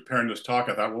initially was preparing this talk,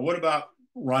 I thought, well, what about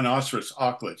rhinoceros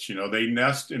auklets? You know, they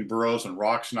nest in burrows and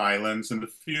rocks and islands, and a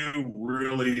few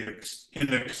really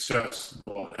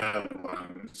inaccessible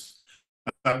headlands.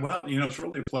 I thought, well, you know, it's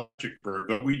really a pelagic bird,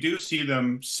 but we do see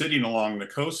them sitting along the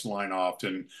coastline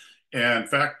often. And in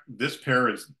fact, this pair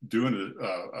is doing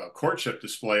a courtship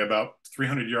display about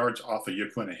 300 yards off of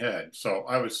Yaquina Head. So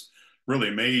I was really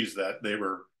amazed that they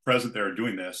were present there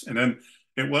doing this. And then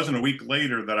it wasn't a week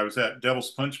later that I was at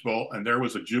Devil's Punch Bowl, and there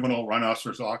was a juvenile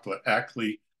rhinoceros auklet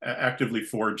actively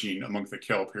foraging among the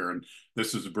kelp here. And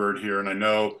this is a bird here, and I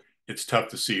know it's tough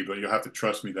to see, but you'll have to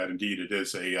trust me that indeed it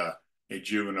is a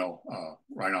juvenile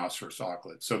rhinoceros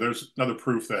auklet. So there's another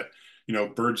proof that, you know,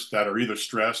 birds that are either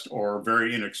stressed or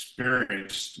very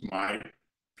inexperienced might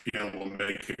be able to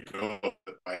make it go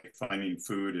by finding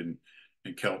food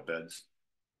in kelp beds.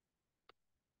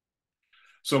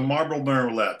 So marbled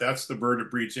murrelet, that's the bird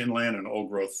that breeds inland and old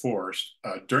growth forest.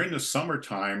 During the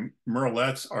summertime,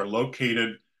 murrelets are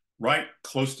located right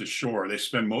close to shore. They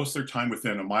spend most of their time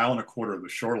within 1.25 miles of the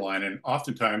shoreline, and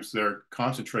oftentimes they're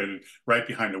concentrated right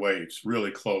behind the waves, really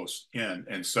close in.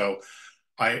 And so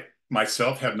I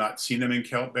myself have not seen them in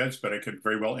kelp beds, but I could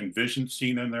very well envision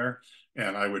seeing them there.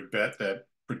 And I would bet that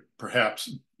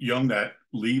perhaps young that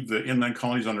leave the inland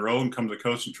colonies on their own, come to the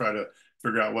coast and try to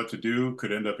figure out what to do,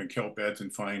 could end up in kelp beds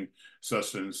and find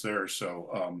sustenance there.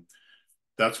 So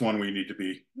that's one we need to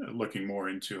be looking more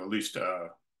into. At least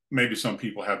maybe some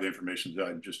people have the information that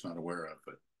I'm just not aware of.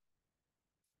 But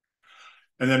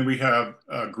and then we have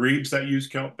grebes that use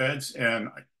kelp beds, and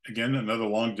again, another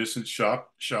long distance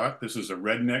shot. This is a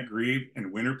redneck grebe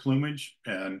in winter plumage,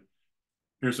 and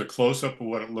here's a close up of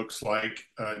what it looks like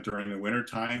during the winter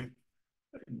time.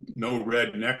 No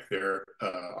red neck there,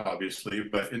 obviously,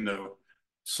 but in the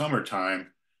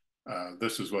summertime,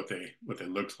 this is what they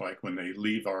look like when they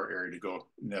leave our area to go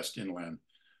nest inland.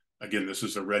 Again, this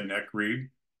is a redneck grebe.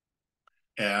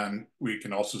 And we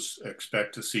can also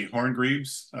expect to see horn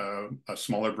grebes, a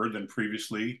smaller bird than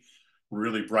previously,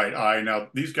 really bright eye. Now,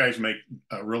 these guys make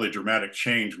a really dramatic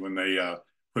change when they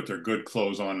put their good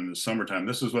clothes on in the summertime.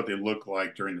 This is what they look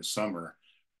like during the summer.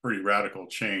 Pretty radical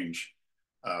change.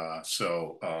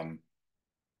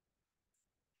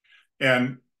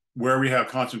 And where we have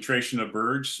concentration of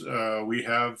birds, we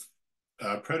have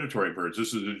predatory birds.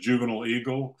 This is a juvenile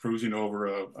eagle cruising over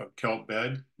a kelp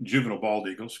bed, juvenile bald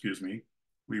eagle, excuse me.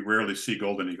 We rarely see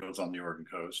golden eagles on the Oregon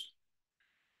coast.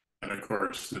 And of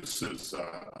course, this is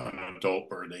an adult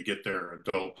bird. They get their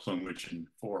adult plumage in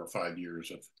 4 or 5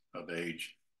 years of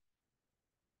age.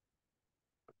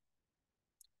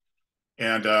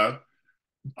 And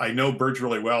I know birds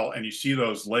really well, and you see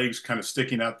those legs kind of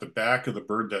sticking out the back of the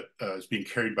bird that is being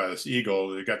carried by this eagle.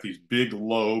 They've got these big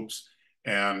lobes,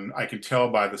 and I can tell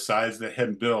by the size of the head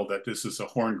and bill that this is a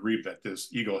horned grebe that this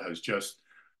eagle has just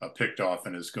picked off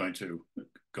and is going to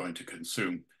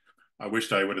consume. I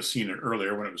wished I would have seen it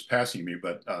earlier when it was passing me,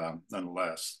 but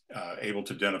nonetheless, able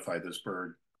to identify this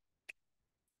bird.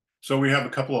 So we have a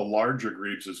couple of larger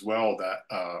grebes as well that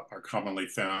are commonly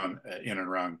found in and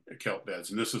around kelp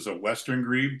beds. And this is a western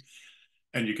grebe.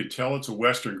 And you can tell it's a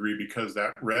western grebe because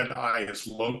that red eye is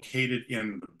located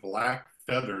in the black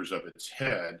feathers of its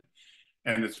head.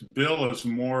 And its bill is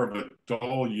more of a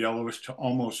dull yellowish to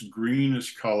almost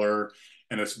greenish color,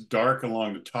 and it's dark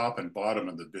along the top and bottom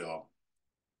of the bill.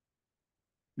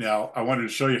 Now, I wanted to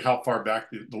show you how far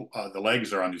back the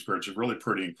legs are on these birds. It's really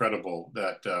pretty incredible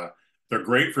that they're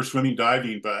great for swimming,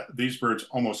 diving, but these birds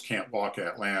almost can't walk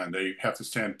at land. They have to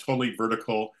stand totally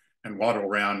vertical and waddle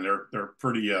around. They're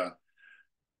pretty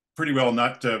well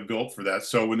not built for that.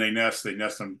 So when they nest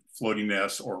on floating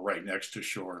nests or right next to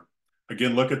shore.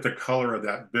 Again, look at the color of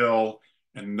that bill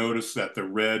and notice that the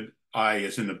red eye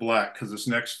is in the black, because this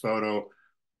next photo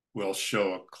will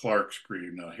show a Clark's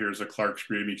grebe. Now, here's a Clark's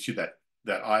grebe. You see that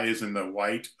eye is in the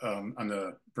white on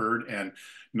the bird, and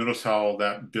notice how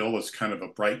that bill is kind of a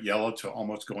bright yellow to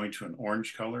almost going to an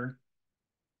orange color.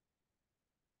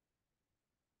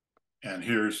 And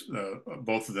here's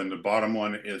both of them. The bottom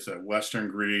one is a western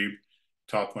grebe,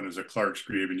 top one is a Clark's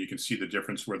grebe, and you can see the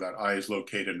difference where that eye is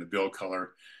located in the bill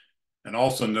color. And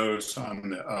also notice on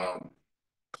the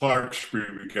Clark's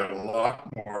grebe, we got a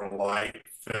lot more light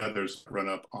feathers run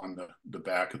up on the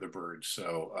back of the bird.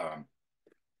 So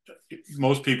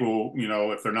most people, you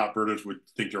know, if they're not birders, would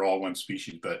think they're all one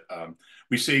species, but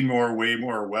we see way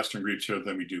more western grebes here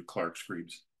than we do Clark's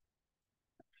grebes.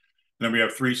 And then we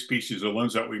have 3 species of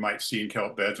loons that we might see in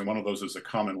kelp beds, and one of those is a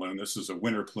common loon. This is a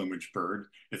winter plumage bird.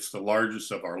 It's the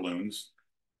largest of our loons.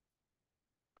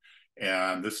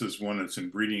 And this is one that's in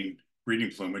breeding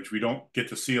plumage. We don't get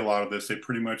to see a lot of this. They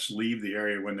pretty much leave the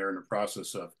area when they're in the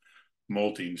process of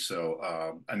molting.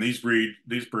 So, and these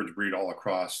birds breed all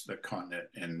across the continent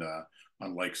and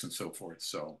on lakes and so forth.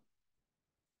 So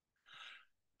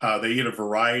they eat a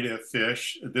variety of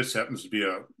fish. This happens to be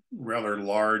a rather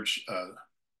large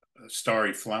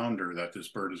starry flounder that this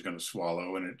bird is going to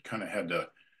swallow, and it kind of had to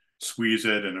squeeze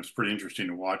it, and it's pretty interesting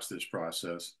to watch this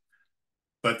process.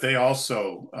 But they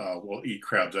also will eat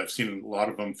crabs. I've seen a lot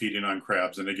of them feeding on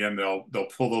crabs, and again, they'll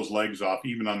pull those legs off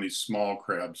even on these small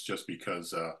crabs, just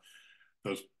because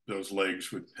those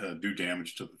legs would do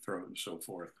damage to the throat and so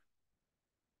forth.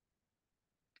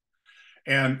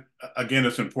 And again,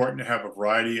 it's important to have a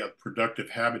variety of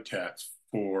productive habitats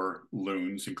for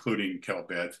loons, including kelp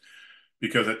beds,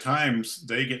 because at times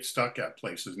they get stuck at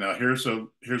places. Now here's a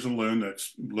loon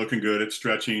that's looking good, it's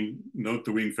stretching, note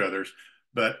the wing feathers,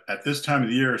 but at this time of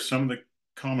the year, some of the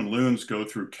common loons go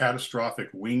through catastrophic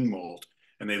wing molt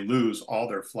and they lose all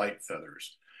their flight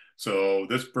feathers. So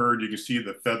this bird, you can see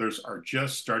the feathers are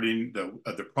just starting,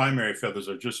 the primary feathers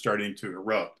are just starting to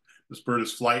erupt. This bird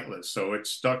is flightless, so it's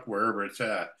stuck wherever it's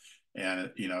at. And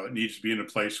it needs to be in a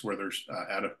place where there's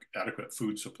adequate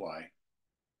food supply.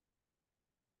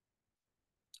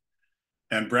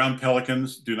 And brown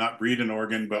pelicans do not breed in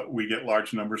Oregon, but we get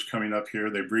large numbers coming up here.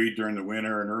 They breed during the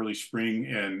winter and early spring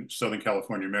in Southern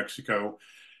California, Mexico.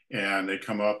 And they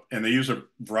come up and they use a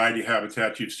variety of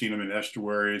habitats. You've seen them in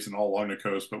estuaries and all along the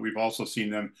coast, but we've also seen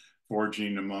them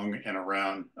foraging among and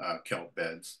around kelp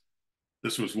beds.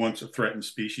 This was once a threatened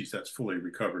species that's fully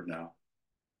recovered now.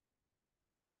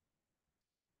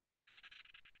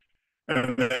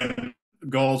 And then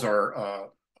gulls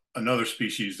are another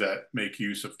species that make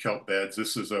use of kelp beds.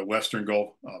 This is a western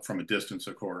gull from a distance,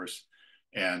 of course.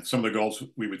 And some of the gulls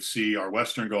we would see are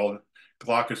western gull,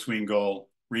 glaucous-winged gull,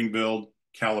 ring-billed,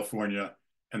 California,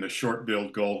 and the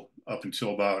short-billed gull up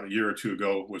until about a year or two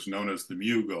ago was known as the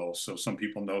mew gull. So some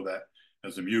people know that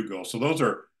as the mew gull. So those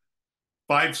are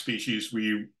 5 species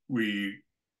we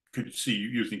could see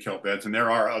using kelp beds, and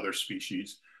there are other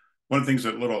species. One of the things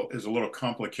that is a little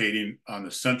complicating on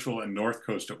the central and north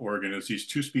coast of Oregon is these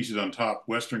 2 species on top,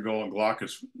 western gull and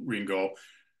glaucous ring gull,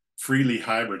 freely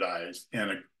hybridized,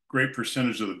 and a great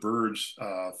percentage of the birds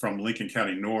from Lincoln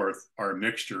County north are a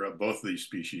mixture of both of these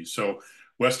species. So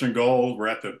western gull, we're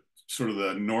at the sort of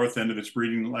the north end of its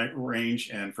breeding range,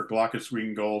 and for glaucous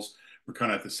ring gulls, we're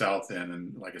kind of at the south end.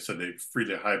 And like I said, they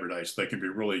freely hybridize. So they can be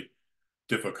really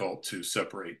difficult to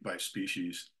separate by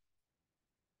species.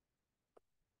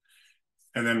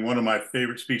 And then one of my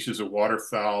favorite species of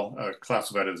waterfowl,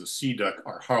 classified as a sea duck,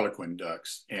 are harlequin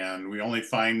ducks. And we only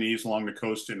find these along the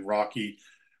coast in rocky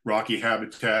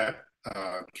habitat,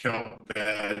 kelp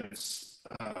beds.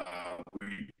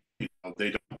 They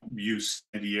don't use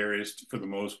sandy areas for the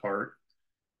most part.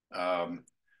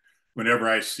 Whenever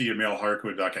I see a male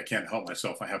harlequin duck, I can't help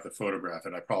myself. I have to photograph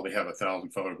it. I probably have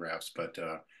 1,000 photographs, but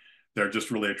they're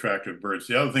just really attractive birds.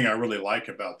 The other thing I really like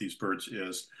about these birds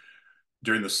is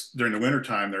during the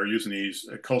wintertime, they're using these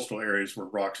coastal areas where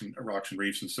rocks and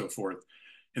reefs and so forth.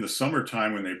 In the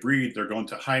summertime, when they breed, they're going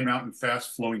to high mountain,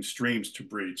 fast flowing streams to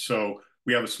breed. So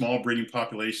we have a small breeding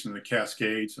population in the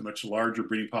Cascades, a much larger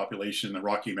breeding population in the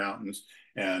Rocky Mountains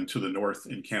and to the north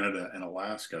in Canada and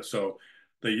Alaska. So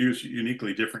they use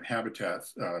uniquely different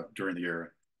habitats during the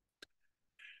year.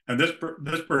 And this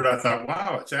bird, I thought,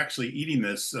 wow, it's actually eating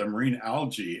this marine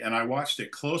algae. And I watched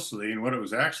it closely, and what it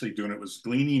was actually doing, it was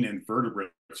gleaning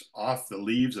invertebrates off the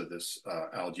leaves of this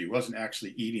algae. It wasn't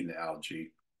actually eating the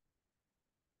algae.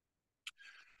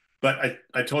 But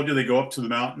I told you they go up to the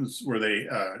mountains where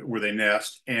they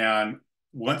nest, and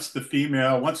once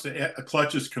the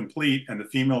clutch is complete and the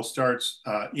female starts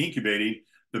incubating,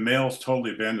 the males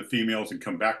totally abandon the females and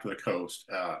come back to the coast.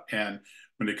 And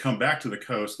when they come back to the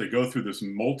coast, they go through this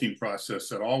molting process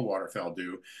that all waterfowl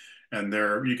do. And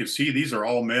you can see these are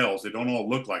all males. They don't all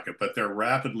look like it, but they're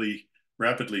rapidly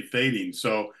fading.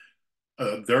 So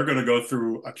they're going to go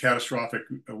through a catastrophic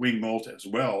wing molt as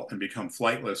well and become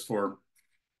flightless for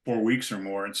 4 weeks or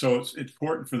more. And so it's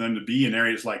important for them to be in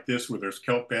areas like this where there's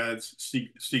kelp beds,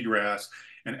 seagrass,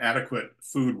 and adequate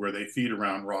food where they feed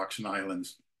around rocks and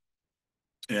islands.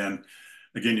 And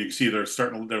again, you can see they're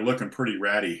looking pretty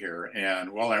ratty here.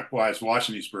 And while I was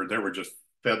watching these birds, there were just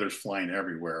feathers flying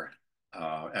everywhere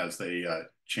as they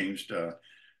changed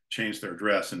their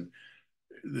dress. And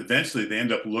eventually they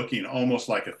end up looking almost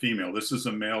like a female. This is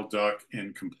a male duck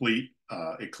in complete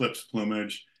eclipse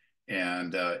plumage,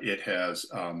 and it is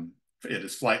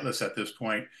flightless at this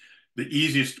point. The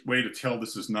easiest way to tell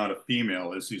this is not a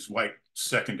female is these white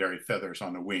secondary feathers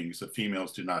on the wings. The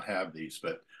females do not have these,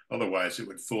 but Otherwise, it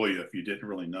would fool you if you didn't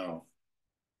really know.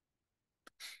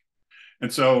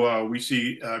 And so we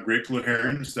see great blue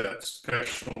herons that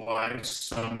specialize.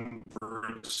 Some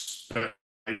birds specialize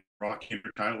in rocky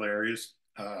intertidal areas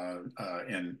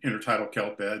and intertidal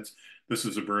kelp beds. This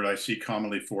is a bird I see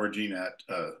commonly foraging at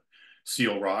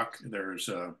Seal Rock. There's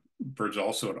birds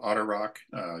also at Otter Rock,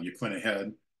 Uquina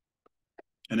Head.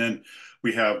 And then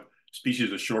we have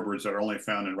species of shorebirds that are only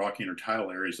found in rocky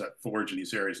intertidal areas that forage in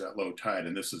these areas at low tide.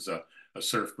 And this is a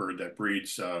surf bird that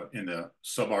breeds in the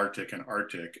subarctic and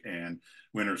Arctic and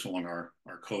winters along our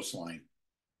coastline.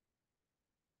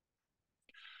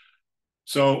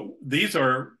 So these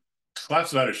are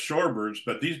classified as shorebirds,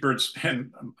 but these birds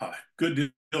spend a good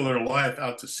deal of their life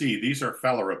out to sea. These are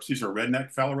phalaropes. These are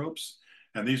redneck phalaropes,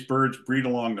 and these birds breed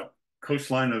along the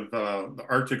coastline of the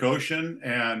Arctic Ocean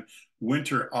and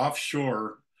winter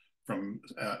offshore from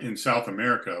in South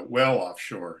America, well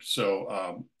offshore.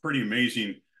 So pretty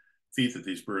amazing feat that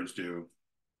these birds do.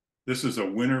 This is a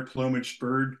winter plumage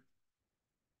bird.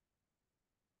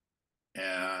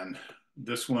 And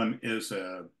this one is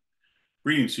a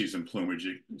breeding season plumage.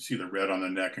 You see the red on the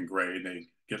neck and gray. They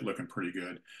get looking pretty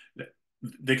good.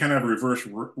 They kind of have reverse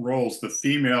roles. The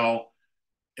female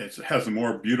has a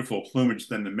more beautiful plumage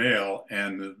than the male,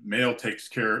 and the male takes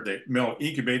care. The male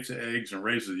incubates the eggs and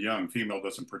raises the young. Female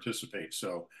doesn't participate.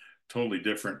 So totally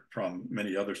different from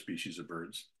many other species of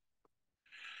birds.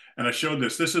 And I showed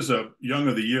this. This is a young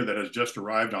of the year that has just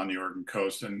arrived on the Oregon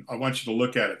coast. And I want you to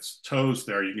look at its toes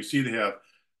there. You can see they have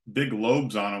big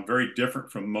lobes on them, very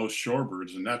different from most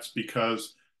shorebirds. And that's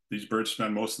because these birds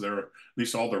spend most of their, at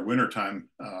least all their winter time,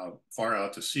 far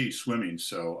out to sea swimming.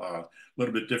 So a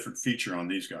little bit different feature on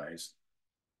these guys.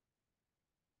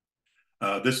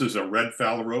 This is a red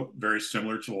phalarope, very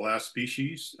similar to the last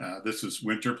species. This is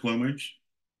winter plumage.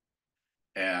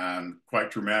 And quite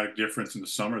dramatic difference in the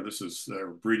summer. This is their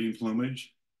breeding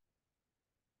plumage.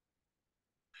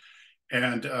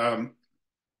 And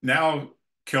now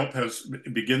kelp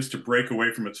begins to break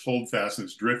away from its holdfast and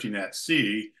it's drifting at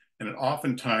sea. And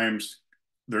oftentimes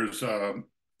there's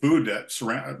food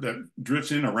that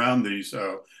drifts in around these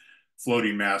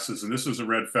floating masses. And this is a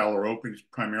red phalarope. It's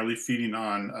primarily feeding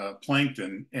on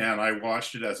plankton. And I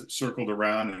watched it as it circled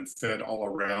around and fed all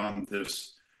around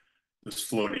this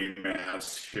floating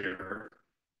mass here.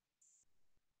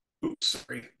 Oops,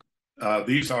 sorry.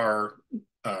 These are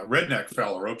redneck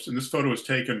phalaropes, and this photo was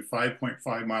taken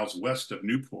 5.5 miles west of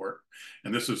Newport.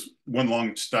 And this is one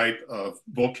long stipe of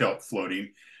bull kelp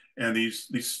floating. And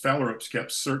these phalaropes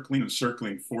kept circling and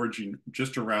circling, foraging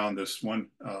just around this one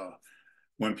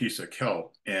piece of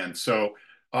kelp. And so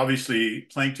obviously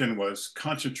plankton was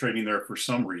concentrating there for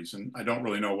some reason. I don't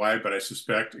really know why, but I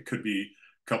suspect it could be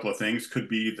a couple of things. Could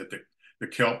be that the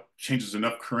kelp changes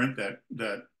enough current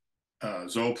that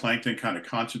zooplankton kind of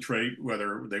concentrate,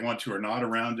 whether they want to or not,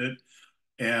 around it.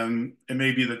 And it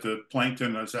may be that the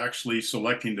plankton is actually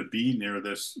selecting to be near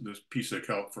this piece of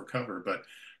kelp for cover. But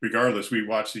regardless, we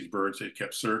watched these birds. They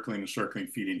kept circling and circling,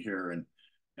 feeding here.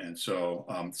 And so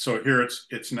here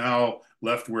it's now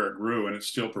left where it grew, and it's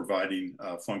still providing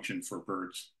function for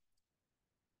birds.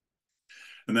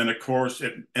 And then, of course,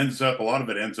 a lot of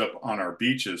it ends up on our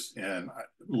beaches, and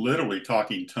literally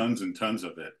talking tons and tons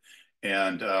of it.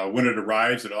 And when it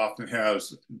arrives, it often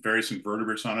has various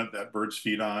invertebrates on it that birds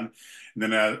feed on.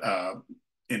 And then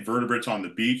invertebrates on the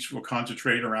beach will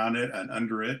concentrate around it and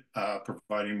under it,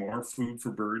 providing more food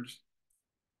for birds.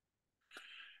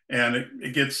 And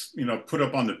it gets, put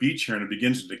up on the beach here and it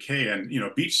begins to decay. And,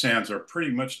 beach sands are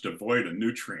pretty much devoid of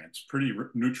nutrients, pretty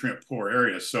nutrient poor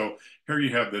areas. So here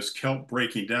you have this kelp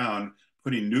breaking down,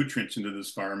 putting nutrients into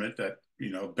this environment that,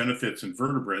 benefits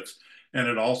invertebrates. And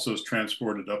it also is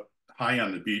transported up high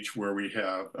on the beach where we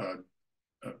have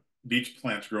beach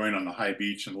plants growing on the high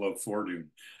beach and low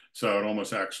foredune. So it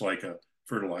almost acts like a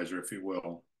fertilizer, if you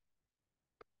will.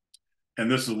 And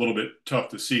this is a little bit tough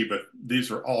to see, but these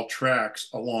are all tracks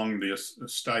along this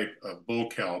stipe of bull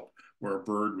kelp where a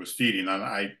bird was feeding. And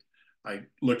I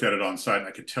looked at it on site and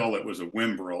I could tell it was a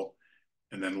whimbrel.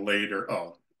 And then later,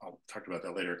 I'll talk about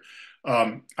that later.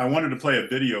 I wanted to play a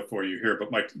video for you here,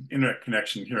 but my internet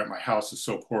connection here at my house is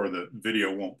so poor the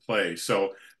video won't play.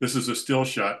 So this is a still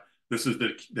shot. This is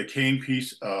the cane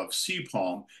piece of sea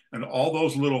palm. And all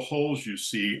those little holes you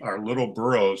see are little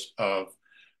burrows of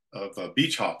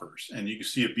beach hoppers. And you can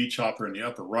see a beach hopper in the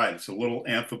upper right. It's a little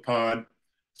amphipod.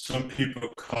 Some people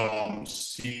call them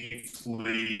sea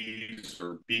fleas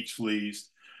or beach fleas.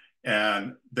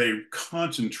 And they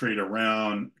concentrate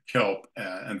around kelp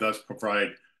and thus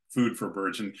provide food for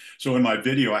birds. And so in my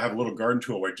video, I have a little garden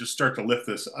tool where I just start to lift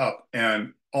this up,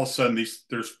 and all of a sudden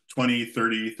there's 20,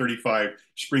 30, 35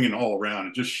 springing all around.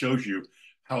 It just shows you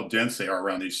how dense they are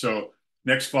around these. So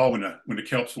next fall, when the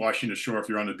kelp's washing ashore, if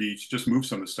you're on the beach, just move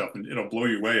some of the stuff and it'll blow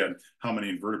you away on how many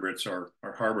invertebrates are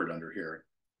harbored under here.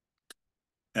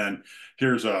 And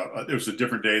here's it was a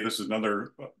different day. This is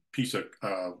another piece of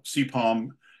sea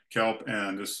palm kelp,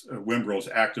 and this whimbrel is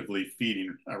actively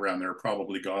feeding around there,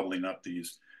 probably gobbling up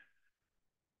these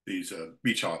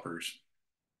beach hoppers.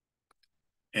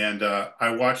 And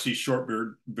I watched these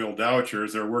short-billed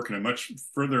dowitchers. They're working a much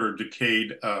further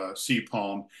decayed sea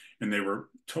palm, and they were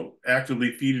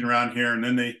actively feeding around here. And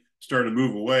then they started to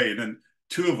move away. And then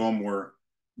two of them were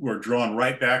drawn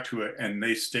right back to it, and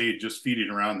they stayed just feeding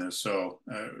around this. So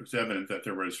it was evident that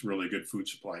there was really good food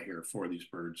supply here for these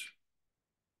birds.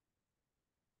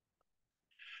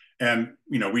 And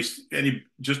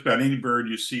just about any bird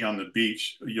you see on the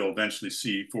beach, you'll eventually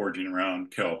see foraging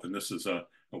around kelp. And this is a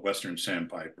western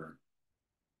sandpiper.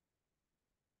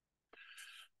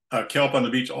 Kelp on the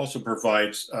beach also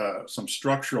provides some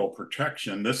structural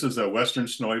protection. This is a western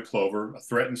snowy plover, a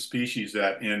threatened species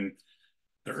that in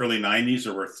the early 90s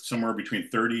there were somewhere between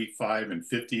 35 and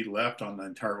 50 left on the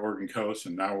entire Oregon coast,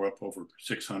 and now we're up over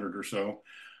 600 or so.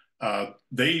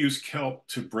 They use kelp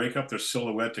to break up their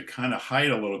silhouette to kind of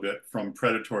hide a little bit from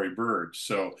predatory birds.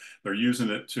 So they're using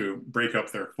it to break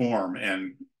up their form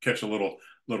and catch a little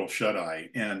shut-eye.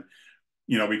 And,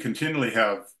 we continually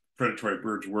have predatory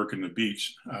birds working the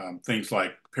beach. Things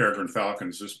like peregrine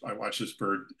falcons. I watched this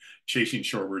bird chasing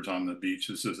shorebirds on the beach.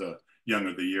 This is a young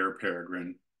of the year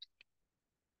peregrine.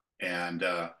 And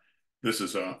this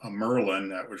is a merlin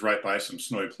that was right by some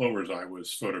snowy plovers I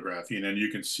was photographing. And you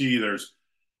can see there's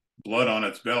blood on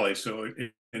its belly, so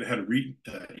it had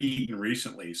eaten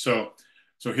recently. So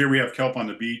here we have kelp on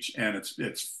the beach, and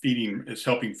it's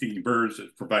helping feeding birds,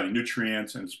 it's providing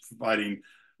nutrients, and it's providing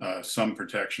some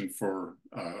protection for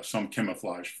some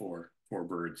camouflage for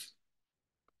birds.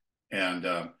 And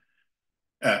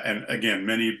again,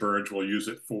 many birds will use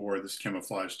it for this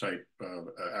camouflage type of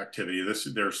activity.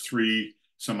 There's 3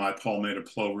 semi-palmated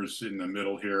plovers in the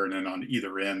middle here, and then on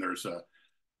either end there's a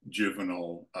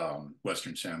juvenile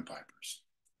western sandpipers.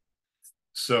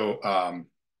 So I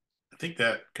think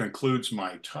that concludes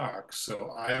my talk.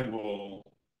 So I will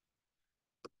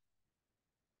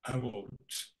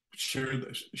share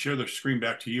the screen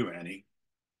back to you, Annie.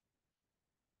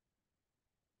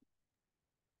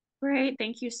 Great.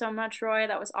 Thank you so much, Roy.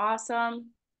 That was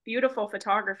awesome. Beautiful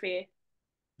photography.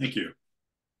 Thank you.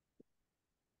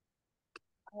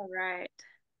 All right.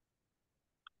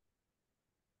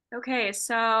 Okay,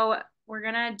 so we're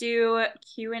gonna do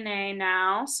Q&A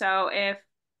now. So if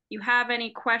you have any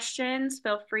questions,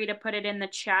 feel free to put it in the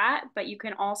chat, but you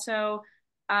can also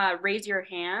raise your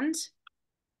hand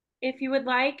if you would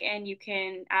like, and you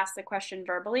can ask the question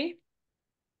verbally.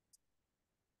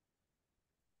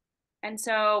 And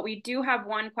so we do have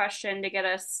one question to get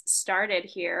us started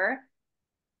here.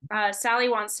 Sally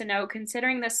wants to know,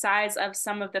 considering the size of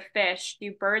some of the fish,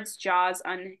 do birds' jaws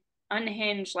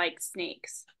unhinge like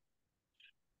snakes?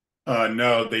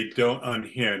 No, they don't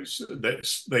unhinge.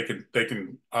 They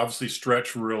can obviously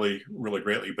stretch really, really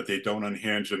greatly, but they don't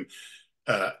unhinge. And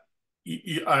I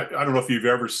don't know if you've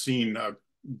ever seen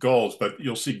gulls, but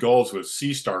you'll see gulls with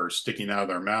sea stars sticking out of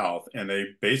their mouth, and they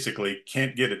basically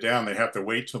can't get it down. They have to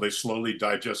wait till they slowly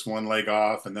digest one leg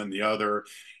off and then the other,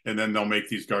 and then they'll make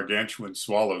these gargantuan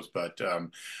swallows. But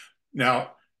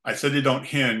now, I said they don't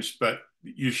hinge, but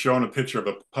you've shown a picture of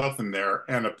a puffin there,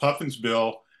 and a puffin's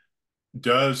bill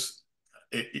does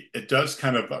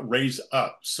kind of raise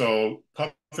up. So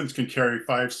puffins can carry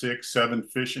 5, 6, 7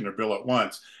 fish in their bill at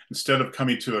once. Instead of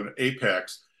coming to an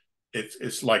apex,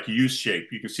 it's like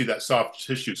U-shaped. You can see that soft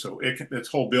tissue, so its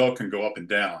whole bill can go up and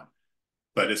down,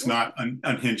 but it's not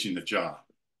unhinging the jaw.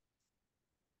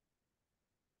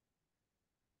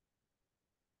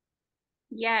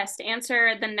 Yes, to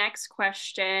answer the next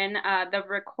question, the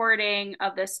recording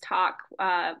of this talk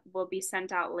will be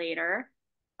sent out later.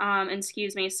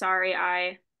 Excuse me, sorry,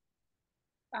 here,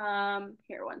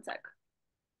 one sec.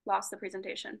 Lost the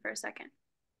presentation for a second.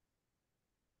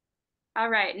 All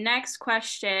right, next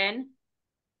question.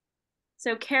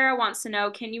 So Kara wants to know,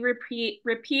 can you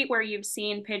repeat where you've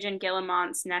seen pigeon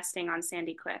guillemots nesting on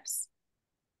sandy cliffs?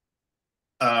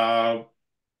 I've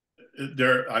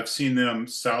seen them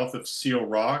south of Seal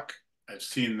Rock. I've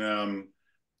seen them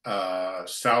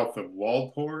south of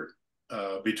Waldport,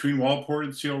 between Waldport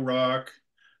and Seal Rock,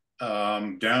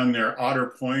 down near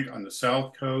Otter Point on the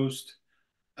south coast.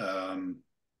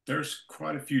 There's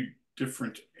quite a few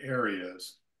different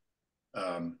areas.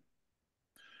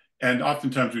 And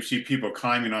oftentimes we see people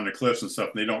climbing on the cliffs and stuff,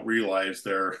 and they don't realize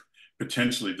they're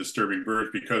potentially disturbing birds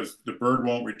because the bird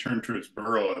won't return to its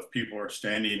burrow if people are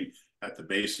standing at the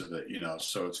base of it,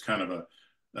 so it's kind of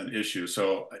an issue.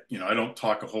 So, I don't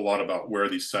talk a whole lot about where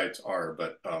these sites are,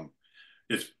 but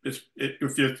if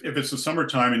it's the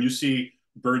summertime and you see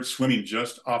birds swimming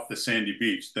just off the sandy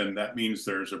beach, then that means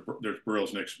there's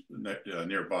burrows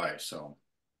nearby. So.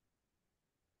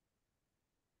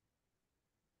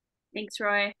 Thanks,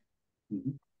 Roy.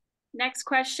 Mhm. Next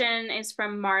question is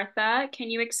from Martha. Can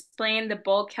you explain the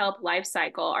bull kelp life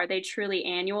cycle? Are they truly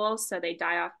annual, so they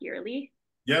die off yearly?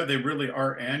 Yeah, they really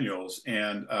are annuals,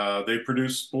 and they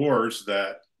produce spores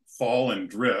that fall and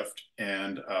drift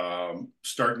and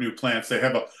start new plants. They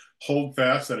have a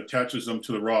holdfast that attaches them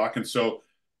to the rock, and so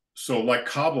like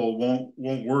cobble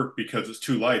won't work because it's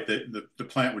too light. The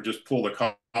plant would just pull the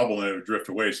cobble and it would drift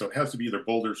away. So it has to be either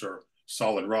boulders or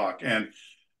solid rock, and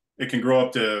it can grow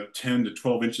up to 10 to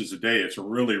 12 inches a day. It's a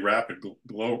really rapid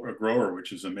grower,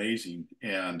 which is amazing.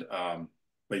 And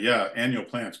but yeah, annual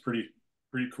plants, pretty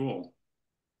cool.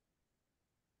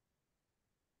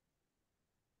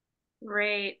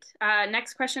 Great.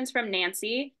 Next question is from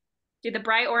Nancy. Do the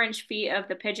bright orange feet of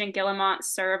the pigeon guillemot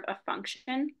serve a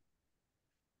function?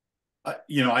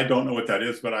 I don't know what that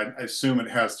is, but I assume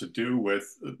it has to do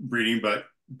with breeding, but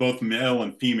both male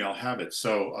and female have it.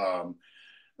 So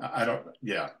I don't,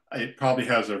 yeah, it probably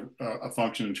has a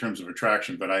function in terms of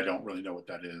attraction, but I don't really know what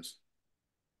that is.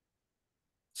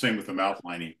 Same with the mouth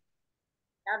lining.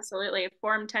 Absolutely.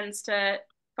 Form tends to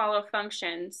follow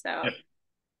function, so Yeah.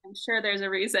 I'm sure there's a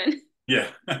reason.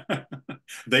 Yeah.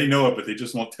 They know it, but they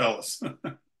just won't tell us.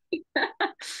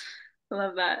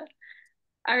 Love that.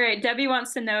 All right, Debbie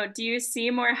wants to know, do you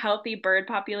see more healthy bird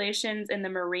populations in the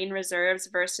marine reserves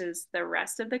versus the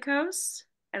rest of the coast?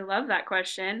 I love that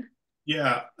question.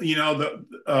 Yeah, the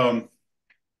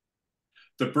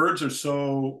birds are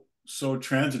so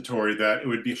transitory that it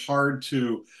would be hard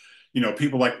to,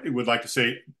 people would like to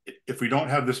say, if we don't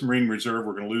have this marine reserve,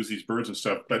 we're going to lose these birds and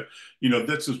stuff. But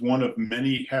this is one of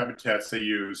many habitats they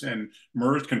use, and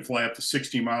murres can fly up to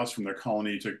 60 miles from their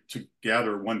colony to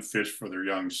gather one fish for their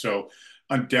young. So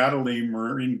undoubtedly,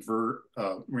 marine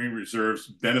reserves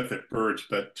benefit birds,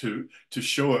 but to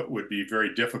show it would be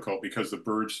very difficult because the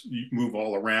birds move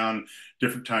all around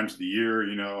different times of the year.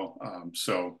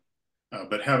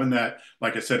 But having that,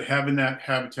 like I said, having that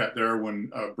habitat there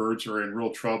when birds are in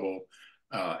real trouble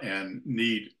and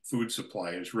need food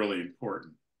supply is really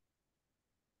important.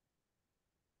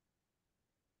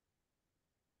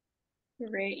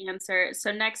 Great answer.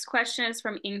 So next question is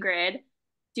from Ingrid.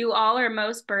 Do all or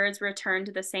most birds return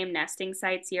to the same nesting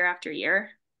sites year after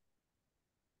year?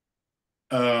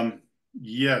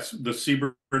 Yes, the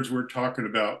seabirds we're talking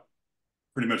about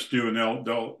pretty much do, and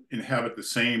they'll inhabit the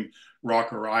same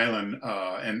rock or island,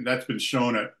 and that's been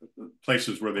shown at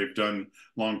places where they've done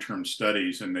long-term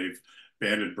studies and they've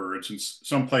banded birds. And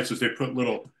some places they put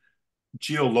little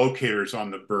geolocators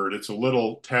on the bird. It's a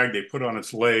little tag they put on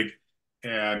its leg,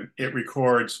 and it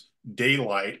records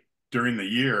daylight during the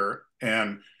year.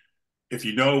 And if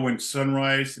you know when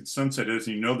sunrise and sunset is,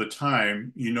 and you know the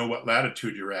time, you know what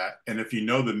latitude you're at. And if you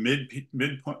know the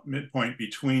midpoint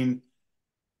between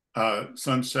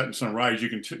sunset and sunrise, you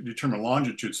can determine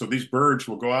longitude. So these birds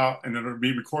will go out and it'll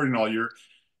be recording all year.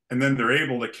 And then they're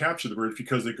able to capture the birds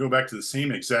because they go back to the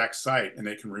same exact site and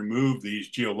they can remove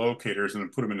these geolocators and then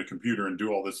put them in the computer and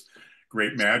do all this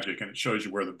great magic. And it shows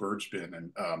you where the bird's been.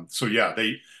 And so, yeah,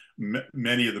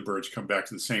 many of the birds come back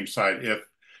to the same site.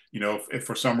 If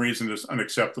for some reason it's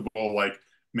unacceptable, like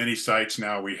many sites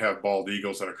now, we have bald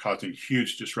eagles that are causing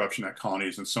huge disruption at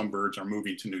colonies, and some birds are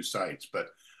moving to new sites.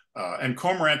 And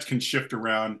cormorants can shift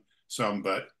around some,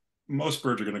 but most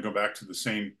birds are going to go back to the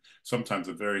same, sometimes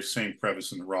the very same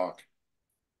crevice in the rock.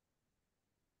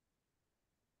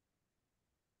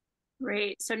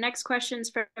 Great. So next question's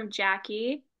from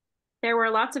Jackie. There were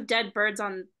lots of dead birds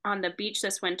on the beach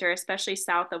this winter, especially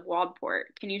south of Waldport.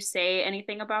 Can you say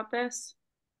anything about this?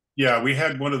 Yeah, we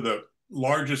had one of the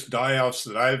largest die-offs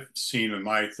that I've seen in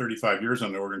my 35 years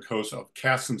on the Oregon coast of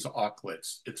Cassin's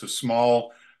auklets. It's a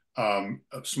small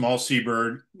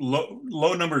seabird.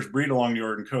 Low numbers breed along the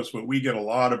Oregon coast, but we get a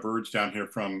lot of birds down here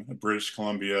from British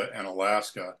Columbia and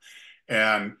Alaska.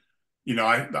 And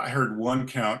I heard one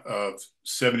count of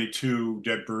 72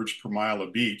 dead birds per mile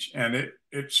of beach, and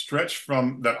it stretched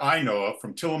from that I know of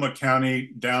from Tillamook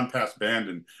County down past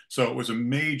Bandon. So it was a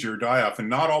major die-off, and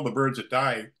not all the birds that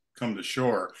die come to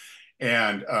shore.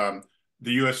 And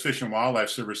the U.S. Fish and Wildlife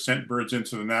Service sent birds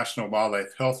into the National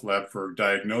Wildlife Health Lab for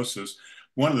diagnosis.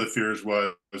 One of the fears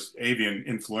was avian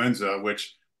influenza,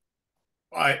 which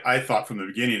I thought from the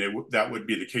beginning that would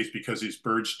be the case because these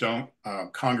birds don't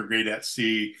congregate at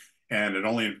sea, and it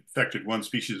only affected one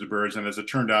species of birds. And as it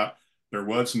turned out,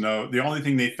 the only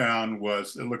thing they found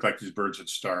was it looked like these birds had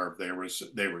starved. They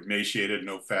were emaciated,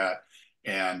 no fat,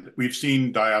 and we've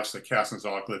seen die-offs of castings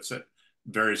auklets at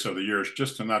various other years,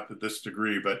 just to not to this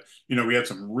degree. But we had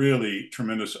some really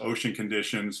tremendous ocean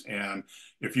conditions, and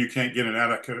if you can't get an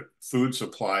adequate food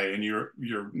supply, and you're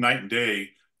night and day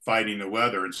fighting the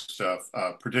weather and stuff,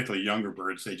 particularly younger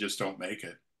birds, they just don't make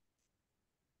it.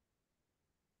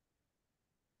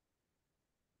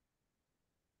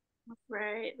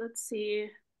 Right, let's see.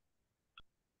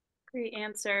 Great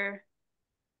answer.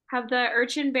 Have the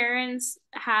urchin barrens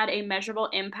had a measurable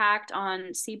impact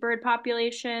on seabird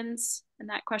populations? And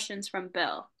that question's from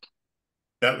Bill.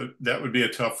 That would be a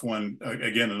tough one.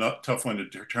 Again, a tough one to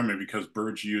determine because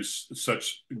birds use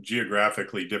such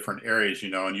geographically different areas,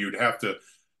 and you'd have to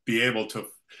be able to,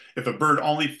 if a bird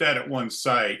only fed at one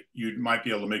site, you might be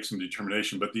able to make some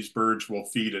determination, but these birds will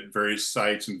feed at various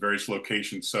sites and various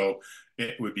locations. So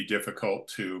it would be difficult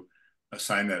to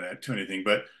assign that to anything.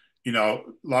 But, a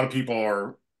lot of people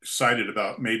are excited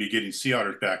about maybe getting sea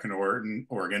otters back in Oregon,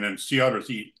 and sea otters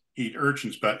eat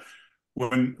urchins, but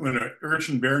when an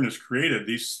urchin barren is created,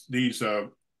 these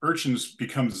urchins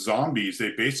become zombies.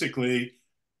 They basically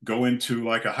go into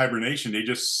like a hibernation. They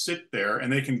just sit there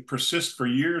and they can persist for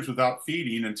years without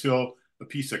feeding until a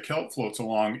piece of kelp floats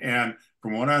along. And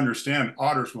from what I understand,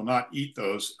 otters will not eat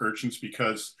those urchins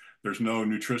because there's no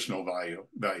nutritional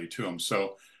value to them.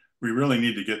 So we really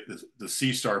need to get the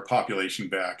sea star population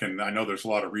back. And I know there's a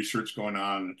lot of research going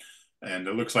on, and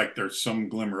it looks like there's some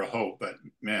glimmer of hope, but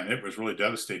man, it was really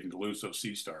devastating to lose those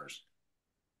sea stars.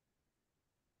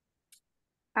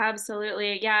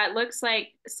 Absolutely. Yeah, it looks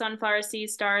like sunflower sea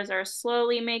stars are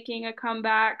slowly making a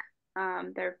comeback.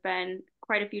 There have been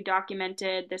quite a few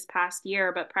documented this past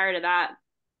year, but prior to that,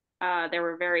 there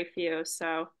were very few.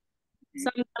 So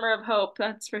some glimmer of hope,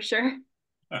 that's for sure.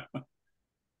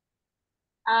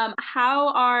 How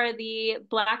are the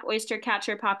black oyster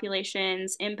catcher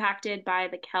populations impacted by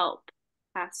the kelp?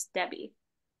 Asked Debbie.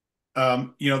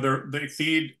 They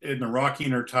feed in the rocky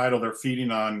intertidal. They're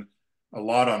feeding on a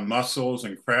lot on mussels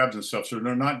and crabs and stuff. So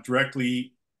they're not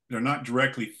directly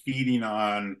feeding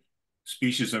on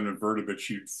species of invertebrates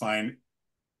you'd find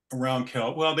around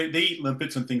kelp. Well, they eat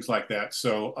limpets and things like that.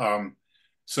 So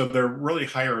they're really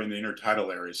higher in the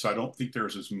intertidal area. So I don't think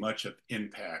there's as much of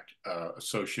impact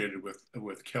associated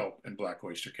with kelp and black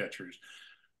oyster catchers.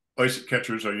 Oyster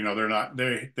catchers are, they're not,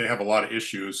 they have a lot of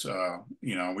issues.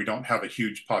 We don't have a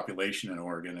huge population in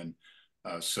Oregon,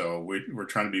 and so we're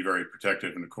trying to be very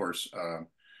protective. And of course,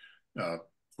 uh,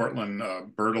 Portland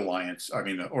Bird Alliance, I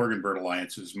mean, the Oregon Bird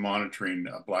Alliance is monitoring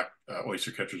black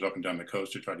oyster catchers up and down the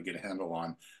coast to try to get a handle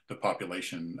on the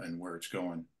population and where it's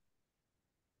going.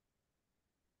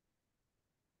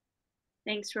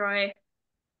 Thanks, Roy.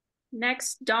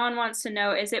 Next, Dawn wants to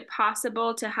know, is it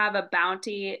possible to have a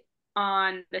bounty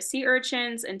on the sea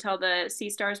urchins until the sea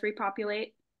stars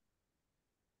repopulate?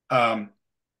 Um,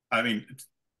 I mean,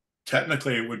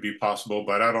 technically it would be possible,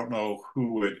 but I don't know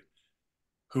who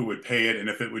would pay it and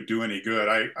if it would do any good.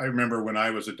 I remember when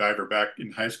I was a diver back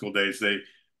in high school days,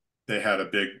 they had a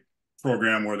big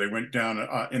program where they went down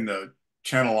in the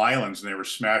Channel Islands and they were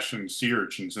smashing sea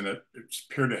urchins, and it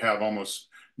appeared to have almost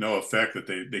no effect, that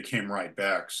they came right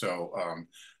back. So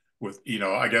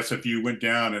I guess if you went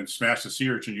down and smashed a sea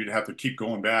urchin, you'd have to keep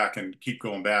going back and keep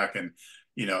going back, and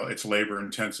it's labor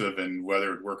intensive, and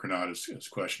whether it work or not is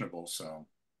questionable. So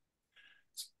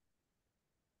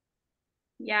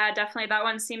Yeah, definitely. That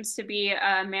one seems to be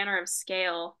a manner of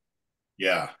scale.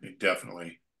 yeah,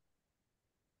 definitely.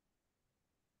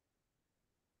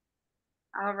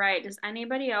 All right. Does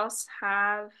anybody else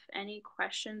have any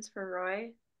questions for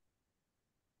Roy?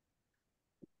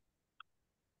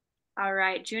 All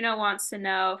right. Juno wants to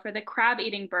know, for the crab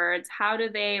eating birds, how do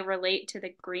they relate to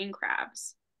the green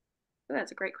crabs? Oh,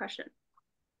 that's a great question.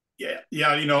 Yeah.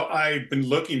 I've been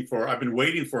waiting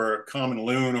for a common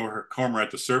loon or a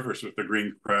cormorant to surface with the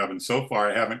green crab, and so far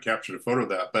I haven't captured a photo of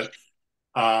that. But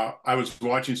I was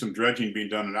watching some dredging being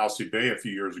done in Alsea Bay a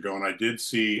few years ago, and I did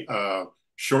see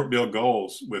short-billed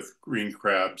gulls with green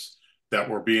crabs that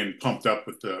were being pumped up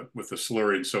with the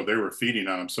slurry, and so they were feeding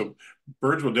on them. So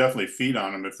birds will definitely feed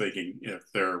on them if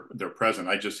they're present.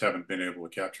 I just haven't been able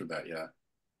to capture that yet.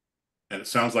 And it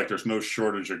sounds like there's no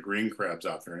shortage of green crabs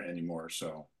out there anymore.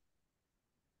 So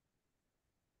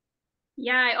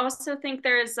Yeah, I also think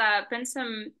there's been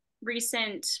some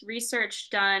recent research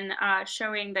done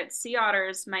showing that sea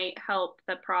otters might help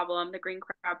the problem, the green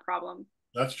crab problem.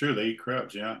 that's true. They eat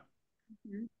crabs. Yeah.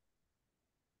 Mhm.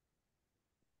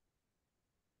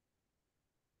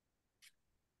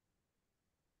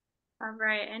 All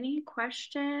right, any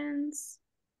questions?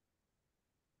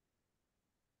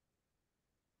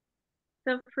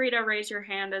 Feel free to raise your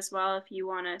hand as well if you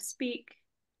want to speak.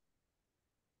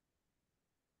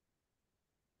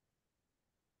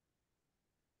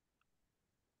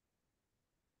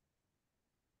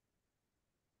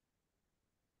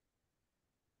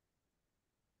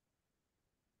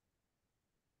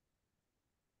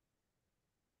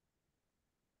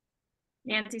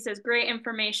 Nancy says, great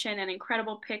information and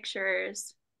incredible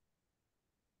pictures.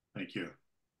 Thank you.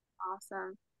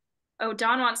 Awesome. Oh,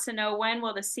 Don wants to know, when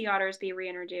will the sea otters be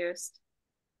reintroduced?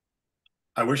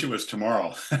 I wish it was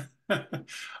tomorrow.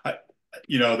 I,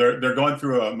 they're going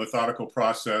through a methodical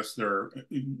process. They're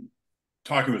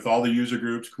talking with all the user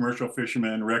groups, commercial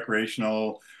fishermen,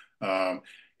 recreational, um,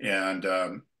 and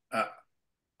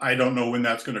I don't know when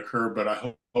that's going to occur, but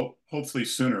I hopefully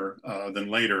sooner than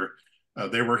later.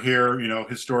 They were here,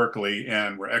 historically,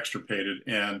 and were extirpated,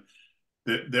 and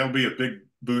there'll be a big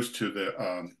boost to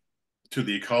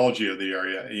the ecology of the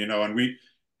area, and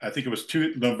I think it was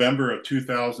November of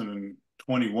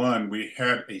 2021, we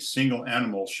had a single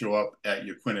animal show up at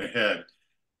Yaquina Head.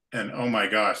 And oh my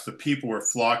gosh, the people were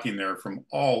flocking there from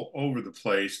all over the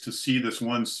place to see this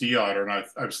one sea otter. And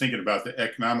I was thinking about the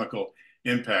economical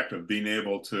impact of being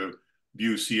able to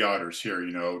view sea otters here,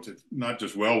 to not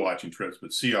just whale watching trips,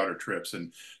 but sea otter trips.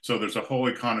 And so there's a whole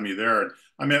economy there. And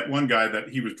I met one guy that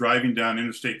he was driving down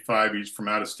Interstate 5. He's from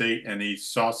out of state, and he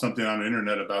saw something on the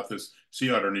internet about this sea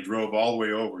otter, and he drove all the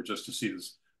way over just to see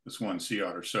this one sea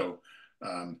otter. So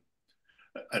um,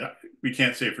 we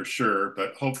can't say for sure,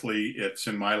 but hopefully it's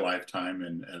in my lifetime,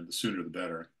 and the sooner the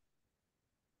better.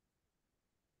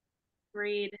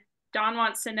 Agreed. Don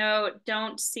wants to know,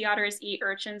 don't sea otters eat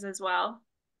urchins as well?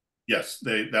 Yes,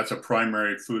 that's a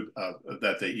primary food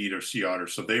that they eat, are sea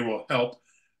otters. So they will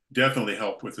definitely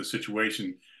help with the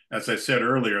situation. As I said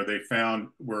earlier, they found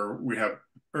where we have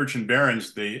urchin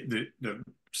barrens, the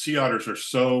sea otters are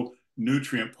so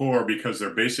nutrient poor because they're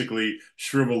basically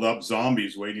shriveled up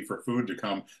zombies waiting for food to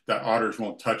come, that otters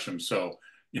won't touch them. So,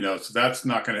 so that's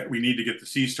not going to, we need to get the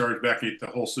sea stars back, get the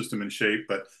whole system in shape.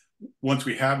 But once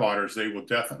we have otters, they will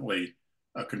definitely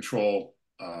control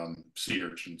sea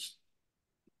urchins.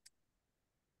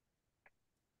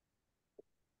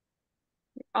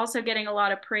 Also getting a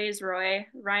lot of praise, Roy.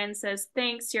 Ryan says,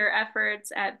 thanks, your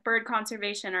efforts at bird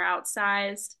conservation are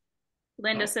outsized.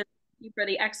 Linda says, thank you for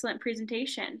the excellent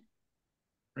presentation.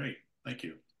 Great, thank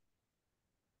you.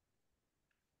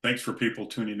 Thanks for people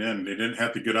tuning in. They didn't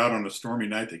have to get out on a stormy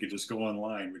night. They could just go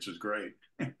online, which is great.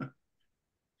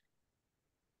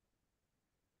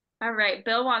 All right,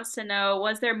 Bill wants to know,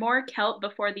 was there more kelp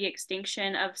before the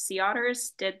extinction of sea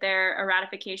otters? Did their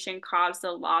eradication cause the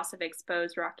loss of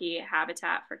exposed rocky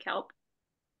habitat for kelp?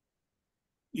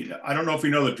 I don't know if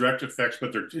we know the direct effects,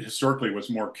 but there historically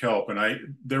was more kelp,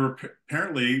 and there were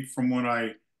apparently, from what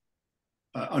I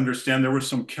understand, there was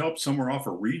some kelp somewhere off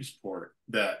of Reedsport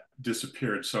that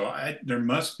disappeared. So there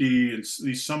must be, in at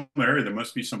least some area, there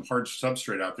must be some hard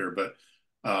substrate out there. But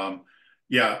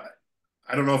yeah,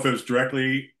 I don't know if it was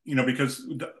directly, because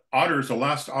the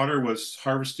last otter was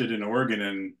harvested in Oregon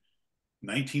in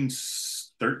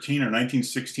 1913 or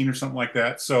 1916 or something like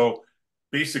that. So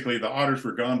basically the otters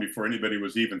were gone before anybody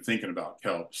was even thinking about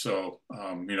kelp. So,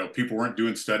 people weren't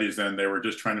doing studies then. They were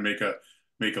just trying to make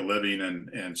a living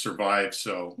and survive.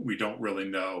 So we don't really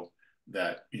know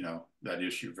that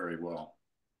issue very well.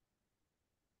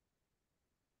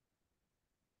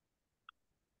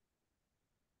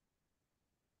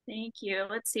 Thank you.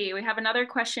 Let's see. We have another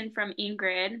question from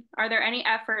Ingrid. Are there any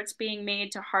efforts being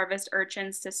made to harvest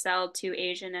urchins to sell to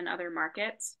Asian and other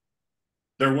markets?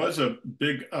 There was a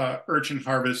big urchin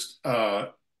harvest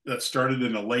that started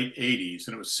in the late 80s,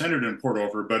 and it was centered in Port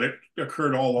Over, but it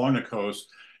occurred all along the coast.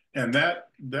 And that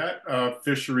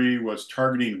fishery was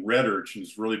targeting red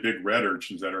urchins, really big red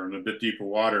urchins that are in a bit deeper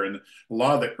water. And a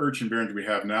lot of the urchin barrens we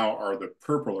have now are the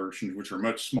purple urchins, which are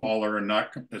much smaller and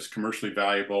not as commercially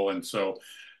valuable. And so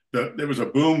there was a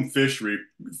boom fishery.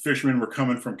 Fishermen were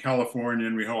coming from California,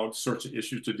 and we had all sorts of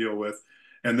issues to deal with.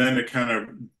 And then it kind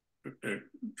of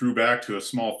drew back to a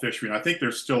small fishery. And I think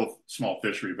there's still a small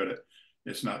fishery, but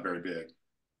it's not very big.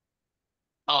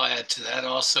 I'll add to that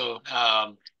also.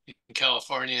 In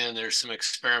California, and there's some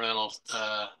experimental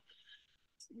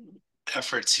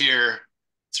efforts here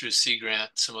through Sea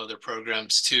Grant, some other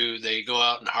programs too. They go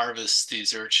out and harvest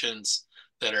these urchins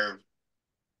that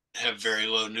have very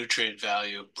low nutrient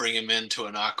value, bring them into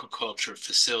an aquaculture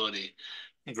facility,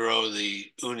 grow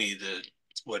the uni,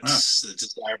 what's the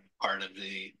desirable part of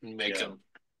make them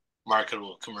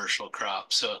marketable commercial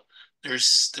crop. So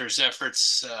there's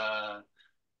efforts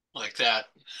like that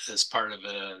as part of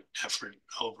an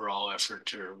overall effort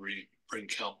to bring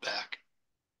kelp back.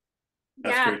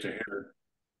 That's Yeah, great to hear.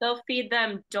 they'll feed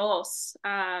them dulse.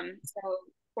 So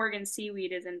Oregon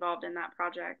Seaweed is involved in that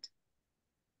project.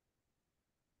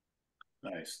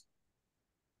 Nice.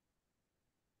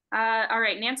 All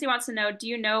right, Nancy wants to know, do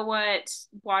you know what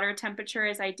water temperature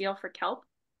is ideal for kelp?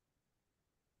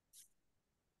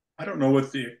 I don't know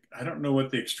what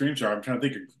the extremes are. I'm trying to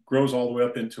think. It grows all the way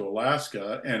up into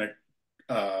Alaska, and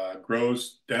it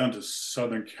grows down to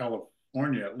Southern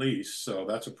California at least. So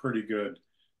that's a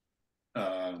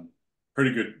um,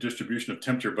 pretty good distribution of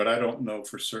temperature. But I don't know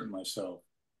for certain myself.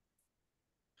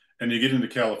 And you get into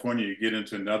California, you get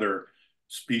into another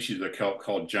species of kelp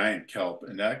called giant kelp,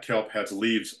 and that kelp has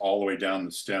leaves all the way down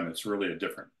the stem. It's really a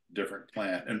different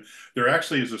plant. And there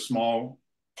actually is a small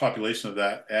population of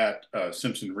that at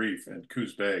Simpson Reef and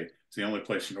Coos Bay. It's the only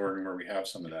place in Oregon where we have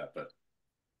some of that. But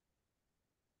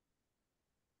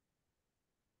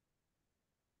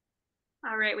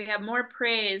All right, we have more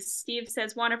praise. Steve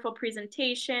says, wonderful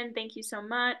presentation. Thank you so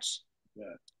much.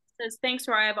 yeah, Says, thanks,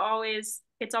 Roy.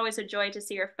 It's always a joy to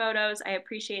see your photos. I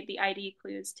appreciate the ID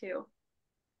clues too.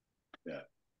 yeah,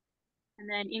 And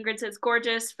then Ingrid says,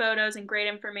 gorgeous photos and great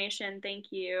information. Thank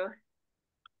you.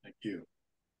 thank you.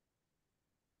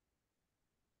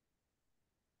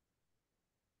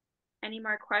 Any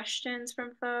more questions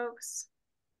from folks?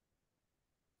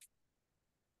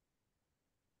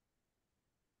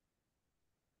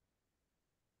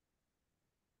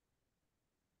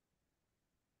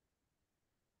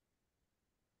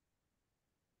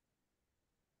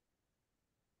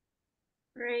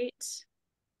 Great.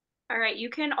 All right, you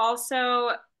can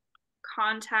also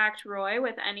contact Roy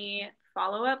with any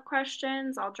follow-up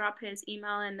questions. I'll drop his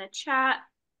email in the chat.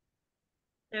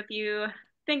 If you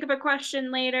think of a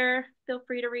question later, feel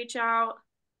free to reach out.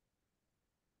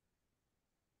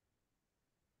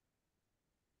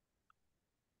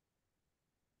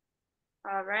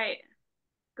 All right.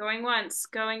 Going once,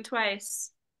 going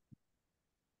twice.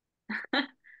 All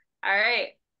right.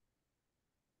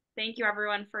 Thank you,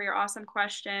 everyone, for your awesome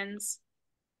questions.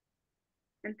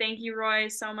 And thank you, Roy,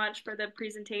 so much for the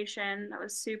presentation. That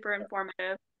was super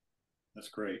informative. That's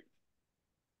great.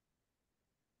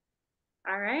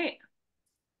 All right.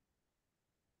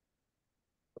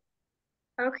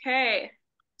 Okay.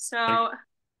 So,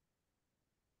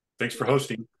 Thanks for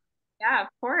hosting. yeah, of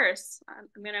course. I'm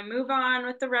going to move on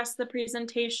with the rest of the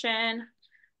presentation.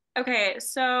 Okay,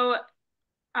 so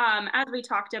as we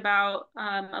talked about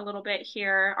a little bit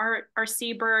here, our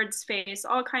seabirds face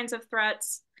all kinds of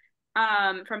threats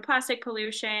from plastic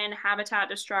pollution, habitat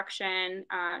destruction,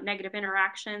 negative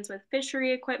interactions with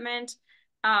fishery equipment,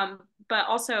 but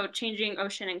also changing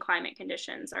ocean and climate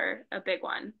conditions are a big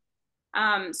one.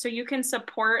 So you can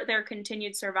support their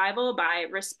continued survival by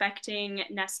respecting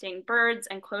nesting birds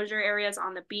and closure areas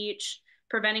on the beach,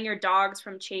 preventing your dogs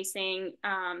from chasing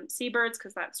seabirds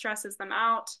because that stresses them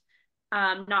out,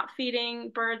 not feeding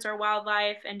birds or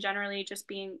wildlife, and generally just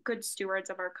being good stewards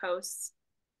of our coasts.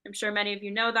 I'm sure many of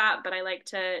you know that, but I like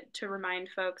to remind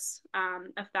folks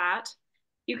of that.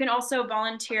 You can also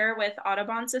volunteer with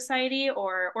Audubon Society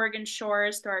or Oregon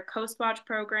Shores through our Coast Watch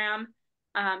program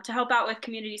to help out with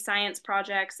community science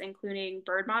projects, including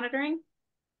bird monitoring.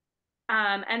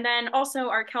 And then also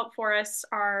our kelp forests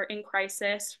are in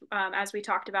crisis, as we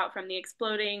talked about from the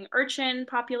exploding urchin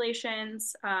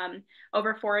populations,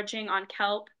 over foraging on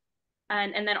kelp,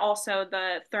 and then also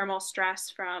the thermal stress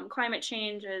from climate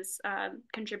change is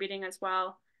contributing as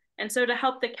well. And so to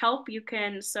help the kelp, you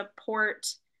can support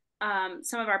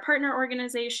some of our partner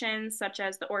organizations, such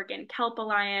as the Oregon Kelp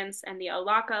Alliance and the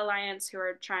Alaka Alliance, who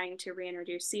are trying to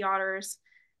reintroduce sea otters.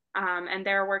 And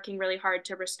they're working really hard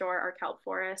to restore our kelp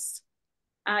forests.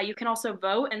 You can also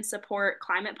vote and support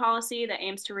climate policy that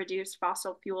aims to reduce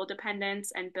fossil fuel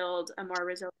dependence and build a more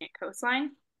resilient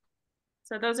coastline.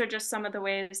 So those are just some of the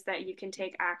ways that you can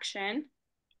take action.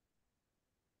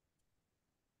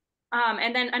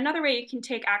 And then another way you can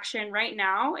take action right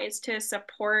now is to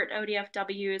support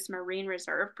ODFW's Marine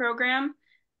Reserve Program,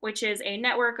 which is a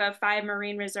network of 5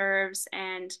 marine reserves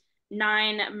and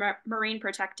 9 marine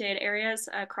protected areas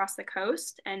across the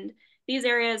coast. And these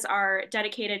areas are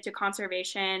dedicated to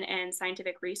conservation and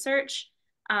scientific research.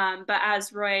 But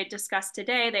as Roy discussed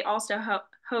today, they also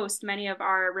host many of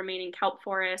our remaining kelp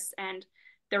forests, and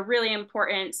they're really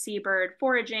important seabird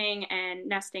foraging and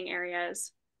nesting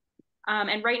areas.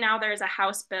 And right now there's a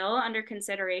House bill under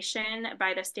consideration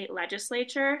by the state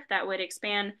legislature that would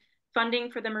expand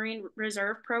funding for the Marine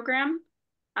Reserve Program.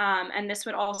 And this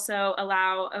would also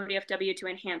allow ODFW to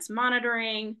enhance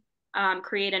monitoring,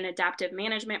 create an adaptive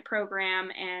management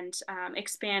program, and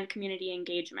expand community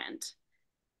engagement.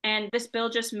 And this bill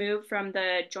just moved from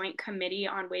the Joint Committee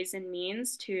on Ways and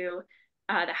Means to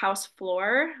the House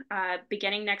floor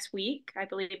beginning next week. I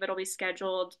believe it'll be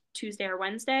scheduled Tuesday or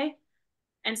Wednesday.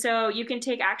 And so you can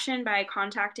take action by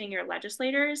contacting your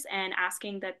legislators and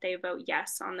asking that they vote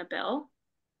yes on the bill.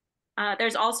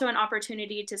 There's also an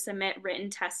opportunity to submit written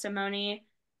testimony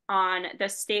on the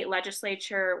state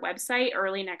legislature website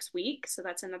early next week. So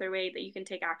that's another way that you can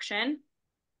take action.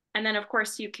 And then, of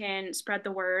course, you can spread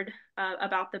the word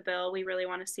about the bill. We really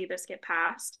want to see this get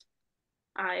passed.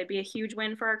 It'd be a huge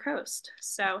win for our coast.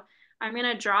 So I'm going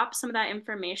to drop some of that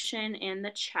information in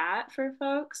the chat for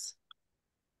folks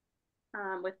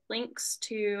with links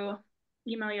to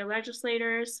email your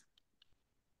legislators.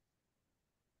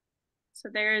 So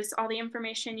there's all the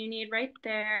information you need right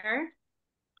there.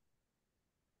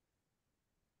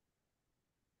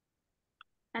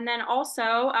 And then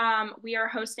also, we are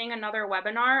hosting another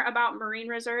webinar about marine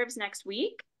reserves next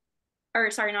week. Or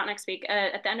sorry, not next week,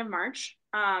 at the end of March.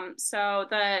 So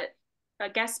the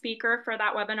guest speaker for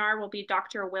that webinar will be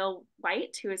Dr. Will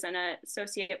White, who is an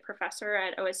associate professor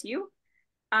at OSU.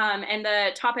 And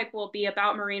the topic will be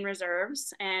about marine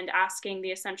reserves and asking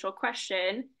the essential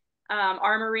question,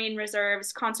 are marine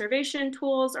reserves conservation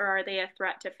tools or are they a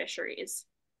threat to fisheries?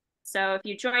 So if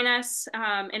you join us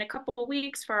in a couple of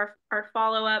weeks for our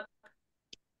follow-up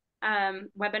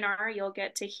webinar, you'll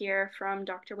get to hear from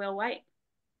Dr. Will White.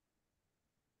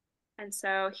 And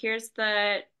so here's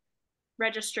the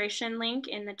registration link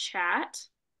in the chat.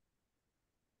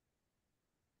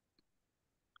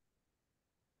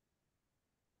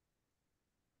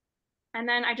 And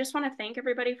then I just want to thank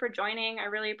everybody for joining. I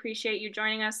really appreciate you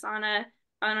joining us on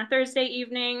a Thursday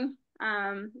evening.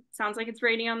 Sounds like it's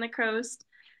raining on the coast.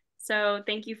 So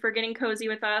thank you for getting cozy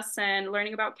with us and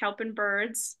learning about kelp and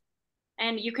birds.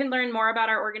 And you can learn more about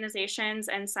our organizations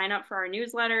and sign up for our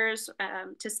newsletters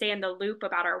to stay in the loop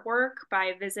about our work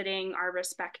by visiting our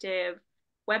respective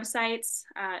websites.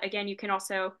 Again, you can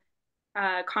also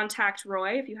contact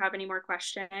Roy if you have any more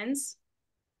questions.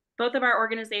 Both of our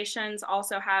organizations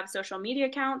also have social media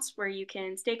accounts where you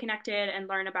can stay connected and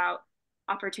learn about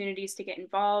opportunities to get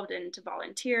involved and to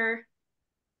volunteer.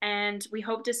 And we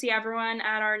hope to see everyone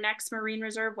at our next Marine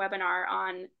Reserve webinar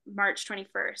on March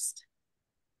 21st.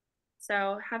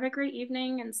 So have a great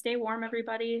evening and stay warm,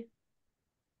 everybody.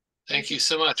 Thank you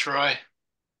so much, Roy.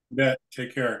 Bet.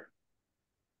 Take care.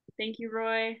 Thank you,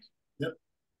 Roy. Yep.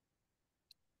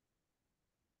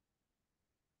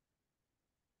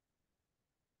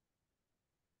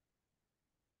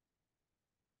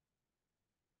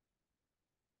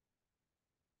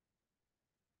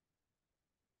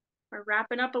 We're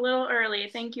wrapping up a little early.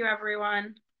 Thank you,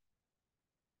 everyone.